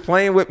who was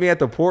playing with me at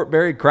the Port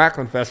Barry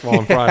Cracklin Festival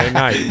on Friday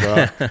night,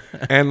 bro.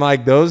 And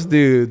like those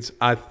dudes,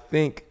 I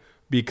think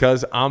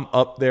because I'm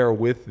up there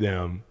with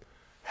them,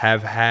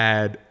 have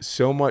had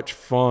so much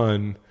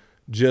fun.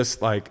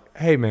 Just like,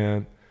 hey,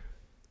 man,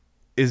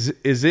 is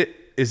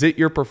it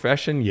your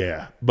profession?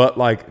 Yeah, but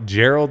like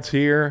Gerald's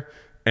here,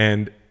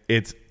 and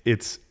it's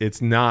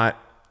not.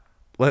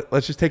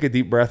 Let's just take a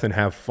deep breath and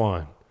have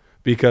fun,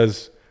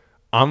 because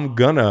I'm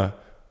gonna,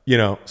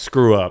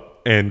 screw up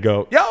and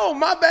go, yo,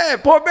 my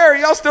bad, Port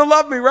Barry, y'all still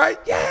love me, right?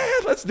 Yeah,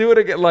 let's do it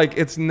again. Like,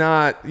 it's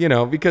not,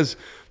 because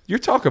you're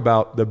talking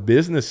about the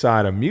business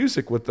side of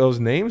music with those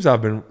names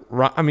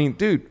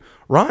dude,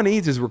 Ron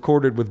Eads is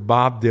recorded with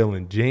Bob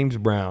Dylan, James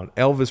Brown,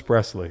 Elvis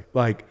Presley.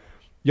 Like,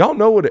 y'all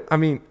know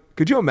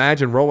could you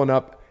imagine rolling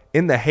up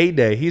in the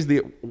heyday? He's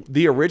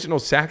the original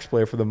sax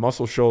player for the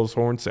Muscle Shoals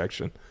horn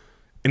section.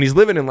 And he's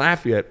living in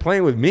Lafayette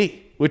playing with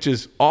me, which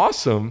is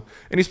awesome.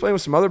 And he's playing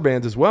with some other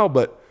bands as well.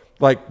 But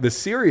like the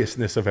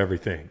seriousness of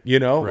everything,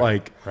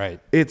 Right.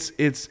 It's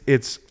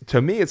to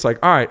me, it's like,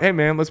 all right, hey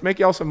man, let's make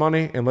y'all some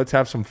money and let's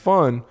have some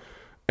fun.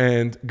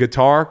 And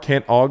guitar,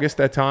 Kent August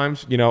at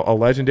times, a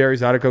legendary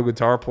Zydeco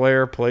guitar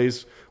player,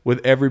 plays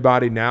with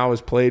everybody now,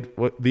 has played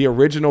the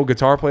original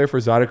guitar player for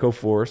Zydeco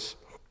Force.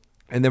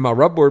 And then my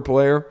rubboard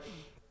player,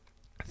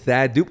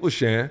 Thad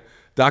Duplichin,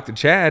 Dr.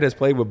 Chad, has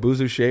played with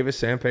Buzu Shavis,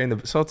 Sam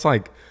Payne. So it's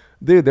like,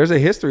 dude, there's a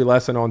history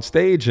lesson on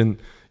stage. And,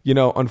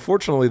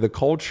 unfortunately, the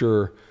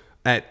culture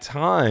at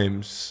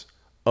times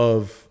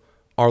of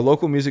our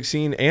local music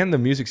scene and the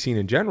music scene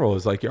in general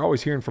is like, you're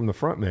always hearing from the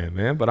front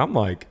man. But I'm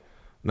like,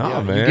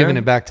 nah, man. You're giving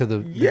it back to the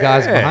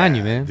guys behind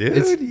you, man. Dude,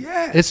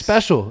 it's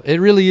special.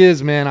 It really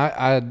is, man.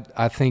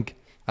 I think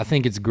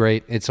it's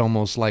great. It's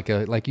almost like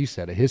you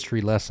said, a history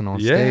lesson on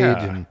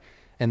stage.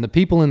 And the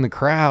people in the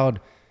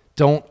crowd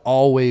don't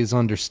always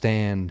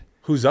understand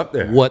who's up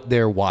there, what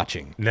they're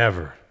watching.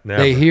 Never.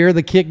 They hear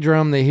the kick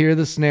drum, they hear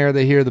the snare,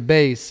 they hear the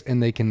bass,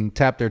 and they can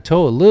tap their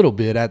toe a little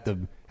bit at the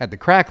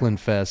Cracklin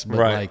Fest. But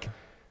like,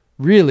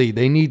 really,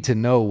 they need to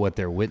know what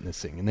they're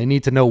witnessing, and they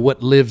need to know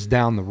what lives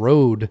down the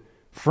road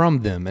from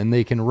them, and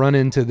they can run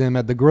into them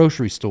at the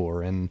grocery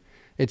store, and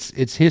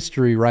it's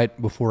history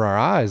right before our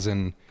eyes.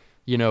 And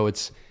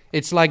it's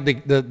like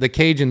the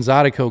Cajun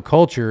Zydeco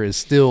culture is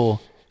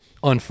still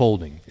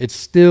unfolding. It's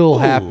still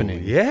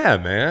happening. Yeah,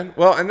 man.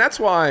 Well, and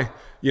that's why,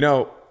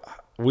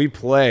 we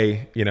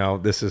play,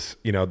 this is,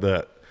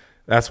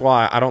 that's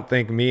why I don't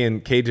think me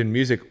and Cajun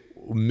music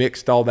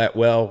mixed all that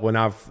well when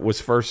I was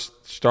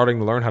first starting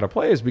to learn how to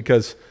play, is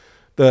because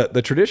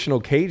the traditional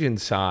Cajun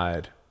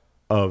side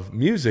of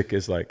music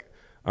is like,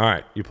 all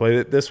right, you play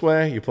it this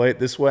way, you play it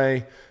this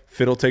way,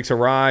 fiddle takes a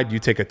ride, you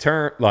take a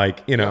turn,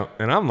 and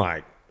I'm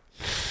like,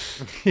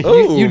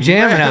 You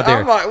jamming out there.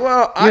 I'm like,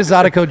 well, You're a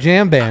Zydeco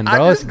jam band,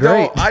 bro. It's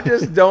great. I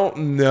just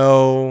don't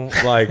know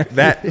like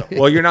that.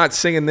 Well, you're not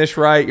singing this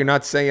right. You're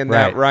not saying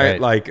that right.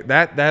 Like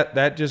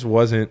that just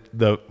wasn't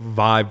the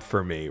vibe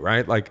for me,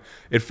 right? Like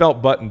it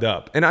felt buttoned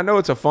up. And I know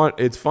it's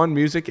fun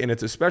music, and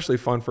it's especially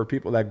fun for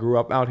people that grew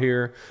up out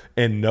here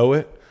and know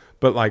it.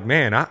 But like,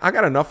 man, I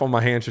got enough on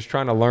my hands just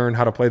trying to learn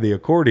how to play the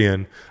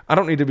accordion. I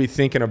don't need to be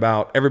thinking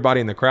about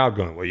everybody in the crowd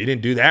going, well, you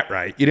didn't do that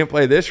right. You didn't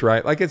play this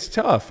right. Like, it's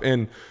tough.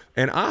 And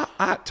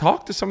I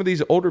talk to some of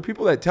these older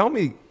people that tell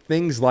me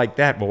things like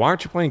that. Well, why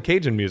aren't you playing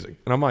Cajun music?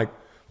 And I'm like,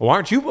 well, why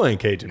aren't you playing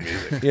Cajun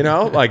music? You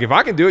know, like if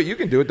I can do it, you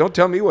can do it. Don't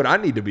tell me what I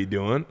need to be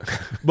doing.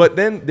 But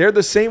then they're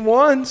the same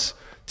ones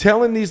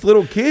telling these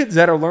little kids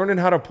that are learning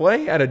how to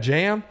play at a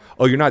jam,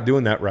 oh, you're not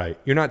doing that right.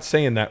 You're not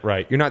saying that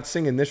right. You're not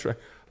singing this right.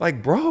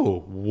 Like,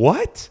 bro,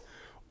 what?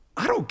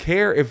 I don't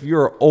care if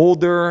you're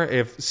older,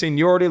 if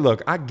seniority.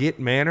 Look, I get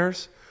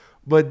manners.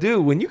 But,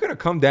 dude, when you're going to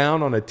come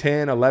down on a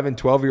 10, 11,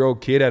 12-year-old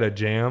kid at a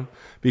jam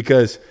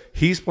because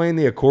he's playing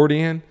the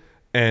accordion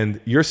and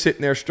you're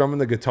sitting there strumming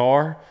the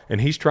guitar and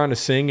he's trying to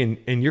sing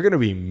and you're going to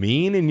be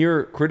mean in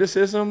your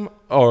criticism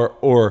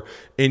or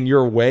in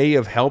your way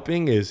of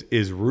helping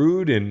is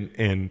rude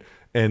and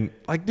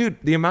like, dude,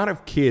 the amount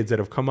of kids that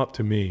have come up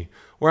to me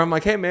where I'm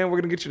like, hey, man, we're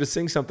going to get you to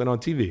sing something on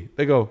TV.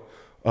 They go,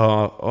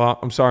 well,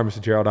 I'm sorry, Mr.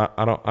 Gerald.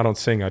 I don't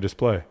sing. I just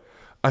play.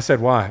 I said,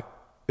 why?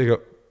 They go,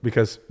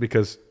 because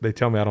they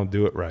tell me I don't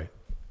do it right.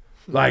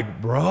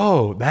 Like,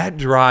 bro, that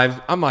drives.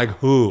 I'm like,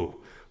 who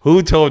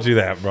told you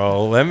that,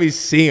 bro? Let me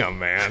see him,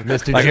 man.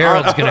 Mr. Like,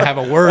 Gerald's going to have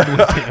a word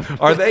with him.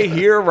 Are they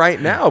here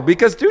right now?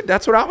 Because, dude,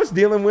 that's what I was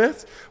dealing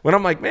with when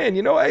I'm like, man,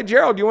 hey,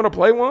 Gerald, you want to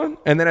play one?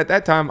 And then at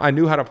that time, I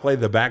knew how to play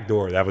the back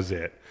door. That was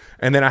it.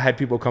 And then I had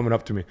people coming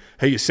up to me,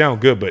 hey, you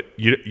sound good, but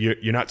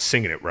you're not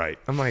singing it right.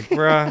 I'm like,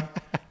 bruh,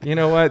 you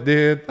know what,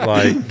 dude?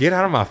 Like, get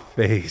out of my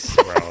face,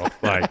 bro.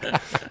 Like,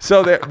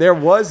 so there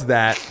was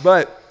that.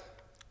 But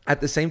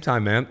at the same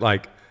time, man,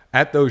 like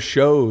at those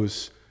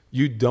shows,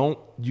 you don't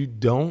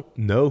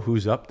know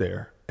who's up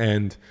there.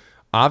 And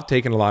I've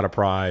taken a lot of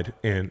pride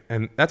in,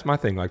 and that's my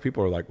thing. Like,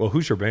 people are like, well,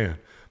 who's your band?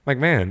 I'm like,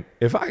 man,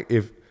 if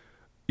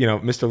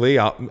Mr. Lee,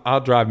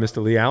 I'll drive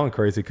Mr. Lee Allen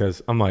crazy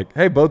because I'm like,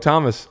 hey, Bo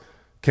Thomas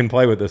can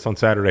play with us on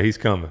Saturday. He's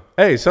coming.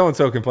 Hey,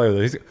 so-and-so can play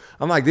with us.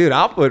 I'm like, dude,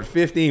 I'll put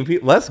 15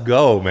 people. Let's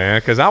go, man.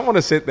 Because I want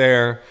to sit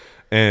there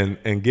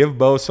and give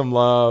Bo some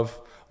love,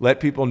 let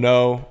people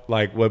know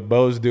like what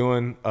Bo's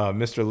doing.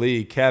 Mr.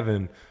 Lee,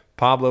 Kevin,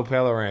 Pablo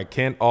Pellerin,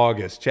 Kent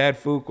August, Chad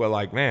Fuqua.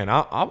 Like, man,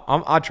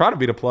 I try to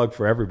be the plug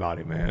for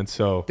everybody, man.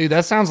 So, dude,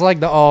 that sounds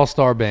like the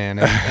all-star band.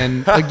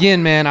 And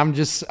again, man,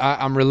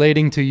 I'm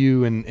relating to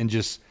you and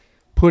just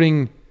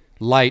putting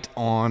light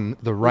on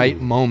the right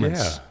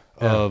moments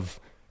of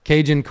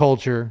Cajun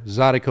culture,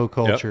 Zydeco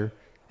culture,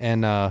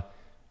 and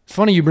it's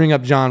funny you bring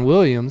up John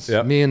Williams.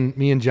 Yep. Me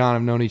and John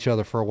have known each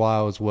other for a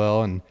while as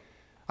well, and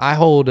I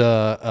hold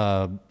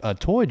a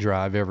toy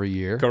drive every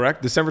year.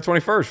 Correct, December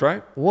 21st,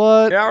 right?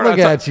 What? Yeah, Look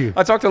at you!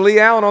 I talked to Lee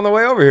Allen on the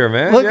way over here,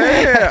 man.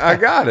 Yeah, I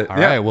got it. All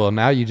right, well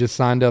now you just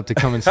signed up to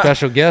come and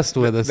special guest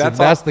with us.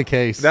 That's the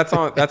case. That's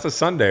a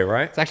Sunday,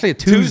 right? It's actually a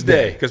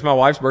Tuesday because my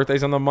wife's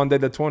birthday's on the Monday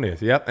the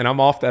 20th. Yep, and I'm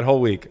off that whole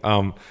week.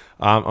 I'm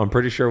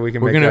pretty sure we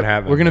can make that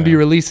happen. We're gonna be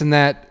releasing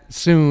that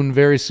soon,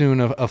 very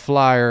soon, a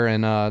flyer,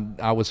 and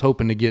I was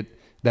hoping to get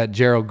that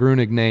Gerald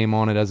Grunig name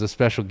on it as a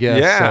special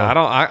guest. Yeah, so.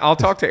 I'll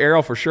talk to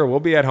Errol for sure.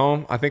 We'll be at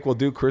home. I think we'll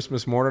do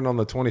Christmas morning on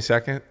the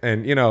 22nd.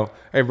 And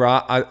hey, bro,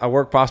 I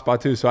work Paspa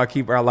too, so I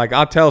keep like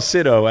I'll tell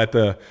Sido at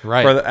the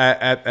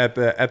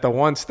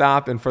one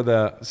stop and for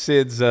the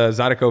Sid's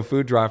Zydeco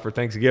food drive for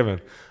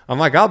Thanksgiving. I'm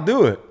like, I'll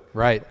do it.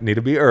 Right. Need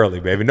to be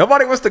early, baby.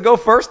 Nobody wants to go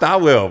first. I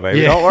will,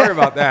 baby. Yeah. Don't worry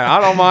about that. I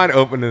don't mind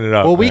opening it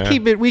up. Well, we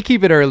keep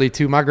it early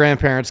too. My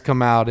grandparents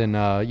come out, and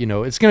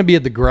it's going to be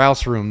at the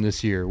Grouse Room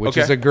this year, which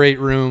is a great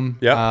room.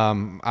 Yeah.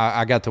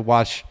 I got to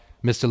watch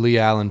Mr. Lee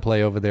Allen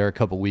play over there a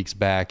couple weeks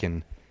back,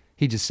 and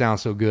he just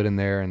sounds so good in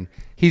there. And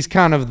he's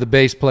kind of the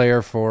bass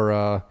player for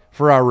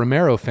our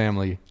Romero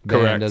family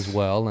band as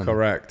well. And,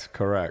 Correct.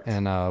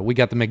 And we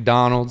got the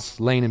McDonald's,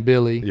 Lane and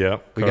Billy.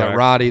 Yep. We got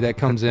Roddy that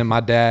comes in. My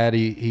dad,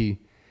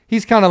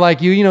 he's kind of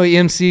like you. He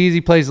MCs.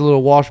 He plays a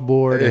little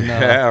washboard. And,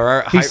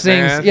 he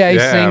sings. He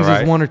sings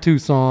his one or two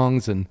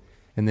songs, and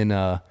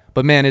then.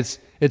 But man, it's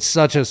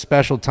such a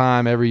special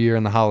time every year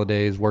in the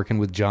holidays. Working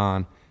with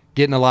John,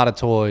 getting a lot of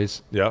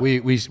toys. Yeah.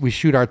 We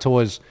shoot our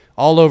toys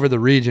all over the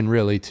region,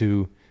 really,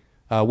 to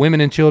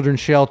women and children's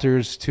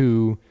shelters,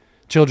 to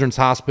children's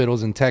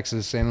hospitals in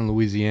Texas and in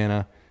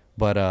Louisiana.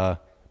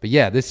 But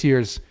yeah, this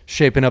year's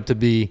shaping up to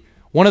be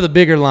one of the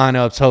bigger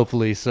lineups,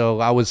 hopefully. So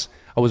I was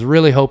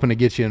really hoping to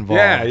get you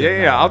involved.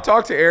 Yeah. I'll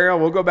talk to Ariel.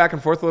 We'll go back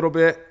and forth a little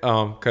bit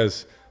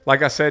because,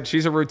 like I said,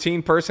 she's a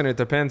routine person. It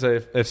depends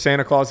if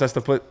Santa Claus has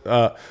to put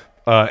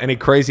any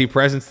crazy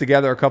presents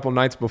together a couple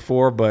nights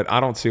before, but I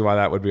don't see why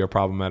that would be a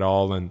problem at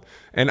all. And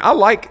I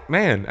like,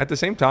 man, at the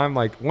same time,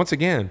 like, once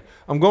again,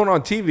 I'm going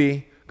on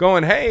TV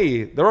going,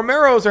 hey, the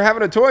Romeros are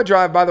having a toy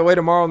drive, by the way,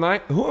 tomorrow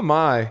night. Who am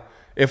I,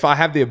 if I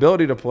have the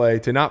ability to play,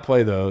 to not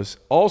play those?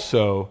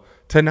 Also,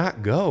 to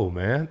not go,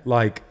 man.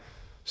 Like,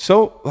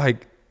 So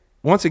like,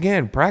 once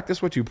again,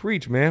 practice what you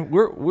preach, man.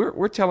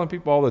 We're telling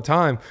people all the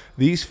time,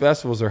 these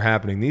festivals are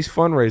happening, these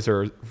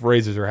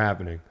fundraisers are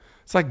happening.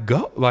 It's like,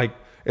 go, like,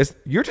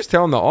 you're just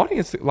telling the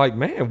audience, like,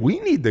 man, we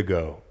need to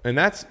go. And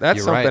that's You're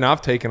something right.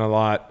 I've taken a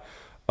lot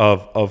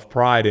of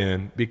pride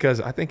in,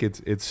 because I think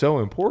it's so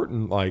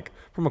important, like,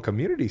 from a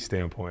community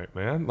standpoint,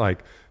 man.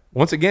 Like,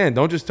 once again,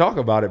 don't just talk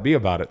about it, be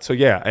about it. So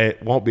yeah,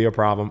 it won't be a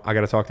problem. I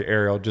got to talk to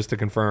Ariel just to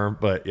confirm,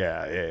 but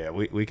yeah,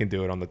 we can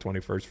do it on the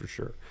 21st for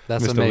sure.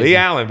 That's Mr. amazing. Lee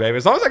Allen, baby.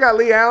 As long as I got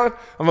Lee Allen,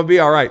 I'm gonna be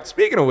all right.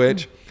 Speaking of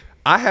which,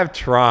 I have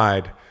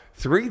tried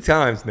 3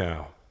 times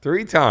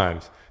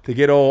to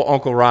get old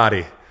Uncle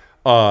Roddy.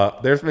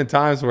 There's been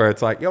times where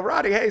it's like, yo,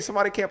 Roddy, hey,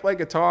 somebody can't play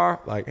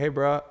guitar. Like, hey,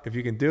 bro, if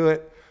you can do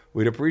it,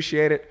 we'd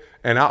appreciate it.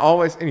 And I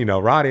always, and you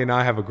know, Roddy and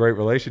I have a great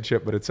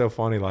relationship, but it's so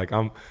funny. Like,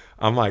 I'm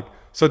like,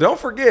 so don't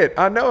forget,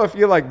 I know if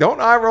you're like,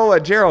 don't eye roll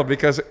at Gerald,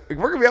 because we're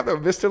going to be up there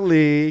with Mr.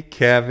 Lee,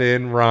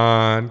 Kevin,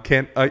 Ron,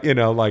 Kent, you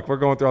know, like, we're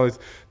going through all these,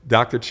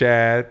 Dr.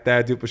 Chad,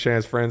 Thad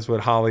Duplichan's friends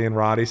with Holly and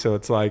Roddy. So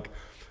it's like,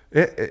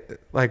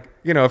 like,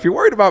 you know, if you're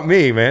worried about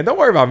me, man, don't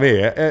worry about me.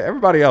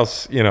 Everybody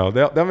else, you know,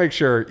 they'll make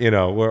sure, you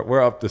know,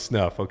 we're up to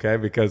snuff, okay?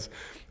 Because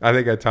I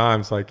think at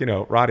times, like, you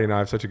know, Roddy and I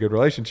have such a good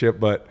relationship,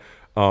 but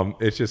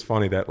it's just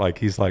funny that like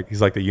he's like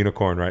the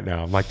unicorn right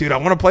now. I'm like, dude, I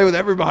want to play with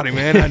everybody,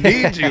 man. I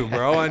need you,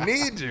 bro. I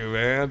need you,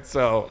 man.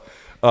 So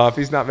if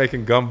he's not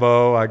making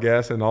gumbo, I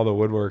guess, and all the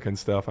woodwork and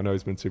stuff, I know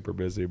he's been super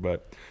busy.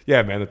 But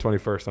yeah, man, the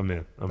 21st, I'm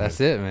in.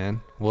 That's it,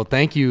 man. Well,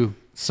 thank you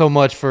so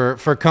much for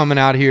coming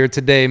out here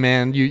today,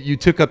 man. You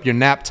took up your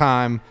nap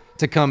time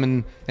to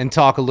come and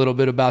talk a little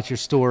bit about your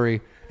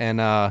story,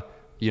 and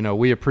you know,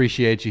 we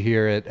appreciate you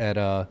here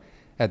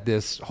at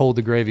this Hold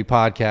the Gravy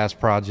podcast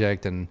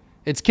project, and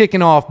it's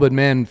kicking off, but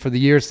man, for the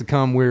years to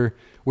come, we're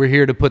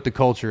here to put the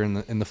culture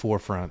in the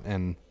forefront,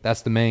 and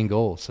that's the main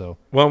goal. So,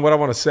 well, what I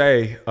want to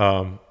say,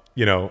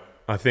 you know,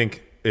 I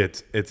think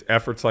it's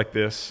efforts like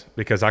this,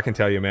 because I can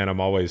tell you, man, I'm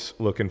always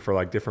looking for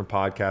like different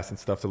podcasts and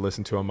stuff to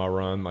listen to on my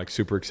run. Like,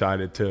 super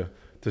excited to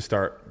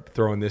start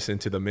throwing this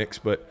into the mix.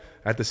 But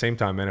at the same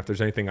time, man, if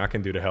there's anything I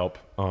can do to help,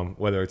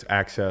 whether it's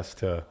access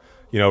to,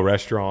 you know,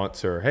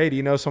 restaurants, or hey, do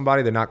you know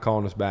somebody, they're not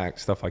calling us back,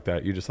 stuff like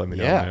that, you just let me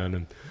know, man.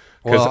 And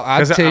well, I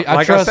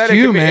like trust I said,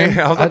 you, man. man.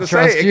 I was about to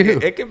trust say, you.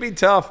 It can be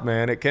tough,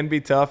 man. It can be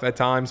tough at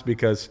times,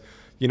 because,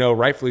 you know,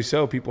 rightfully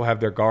so, people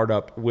have their guard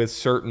up with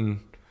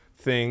certain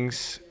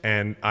things,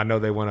 and I know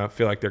they want to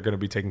feel like they're going to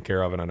be taken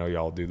care of, and I know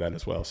y'all do that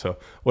as well. So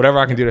whatever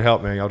I can do to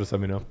help, man, y'all just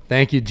let me know.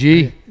 Thank you,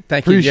 G.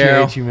 Thank you, Appreciate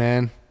Gerald. you,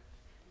 man.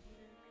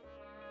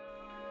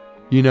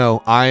 You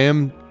know, I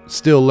am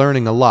still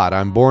learning a lot.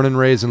 I'm born and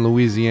raised in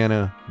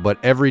Louisiana, but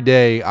every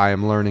day I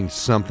am learning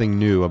something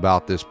new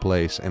about this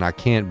place, and I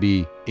can't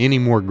be any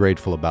more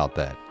grateful about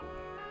that.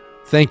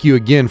 Thank you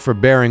again for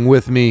bearing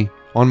with me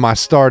on my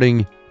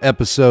starting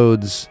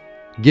episodes,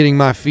 getting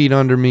my feet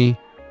under me.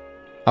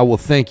 I will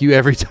thank you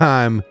every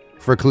time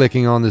for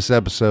clicking on this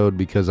episode,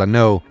 because I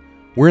know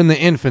we're in the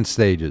infant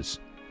stages,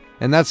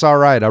 and that's all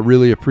right. I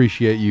really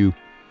appreciate you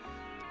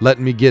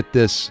letting me get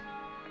this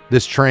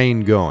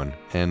train going,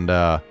 and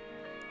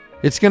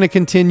it's going to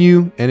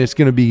continue, and it's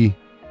going to be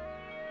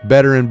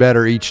better and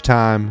better each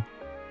time.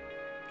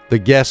 The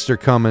guests are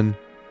coming.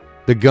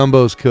 The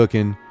gumbo's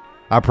cooking.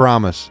 I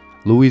promise.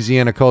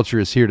 Louisiana culture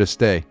is here to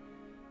stay.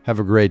 Have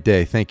a great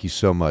day. Thank you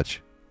so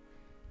much.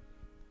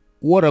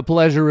 What a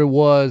pleasure it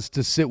was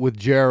to sit with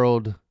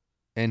Gerald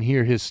and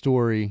hear his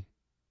story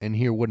and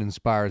hear what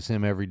inspires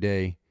him every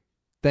day.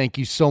 Thank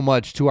you so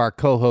much to our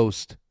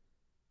co-host,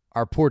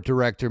 our port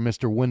director,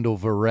 Mr. Wendell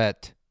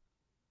Verrett.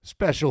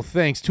 Special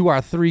thanks to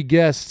our 3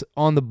 guests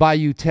on the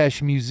Bayou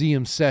Teche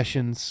Museum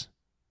sessions.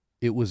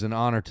 It was an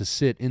honor to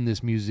sit in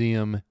this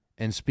museum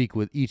and speak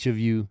with each of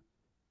you.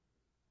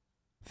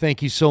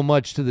 Thank you so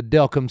much to the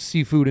Delcom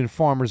Seafood and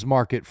Farmers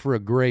Market for a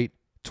great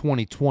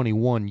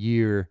 2021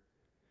 year.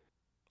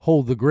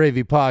 Hold the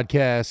Gravy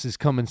podcast is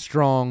coming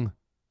strong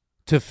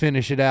to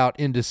finish it out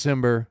in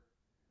December.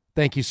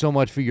 Thank you so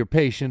much for your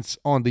patience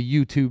on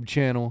the YouTube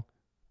channel.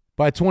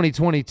 By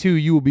 2022,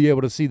 you will be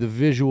able to see the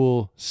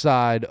visual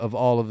side of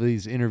all of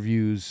these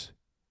interviews.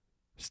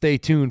 Stay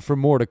tuned for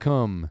more to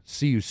come.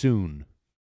 See you soon.